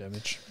 Brain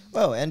damage.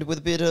 Well, and with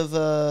a bit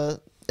of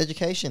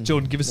education.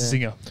 Jordan, give us a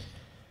zinger.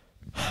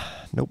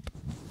 Nope.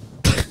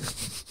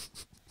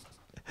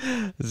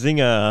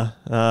 Zinger.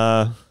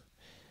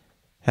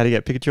 How to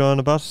get Pikachu on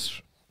a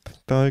bus?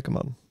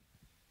 Pokemon.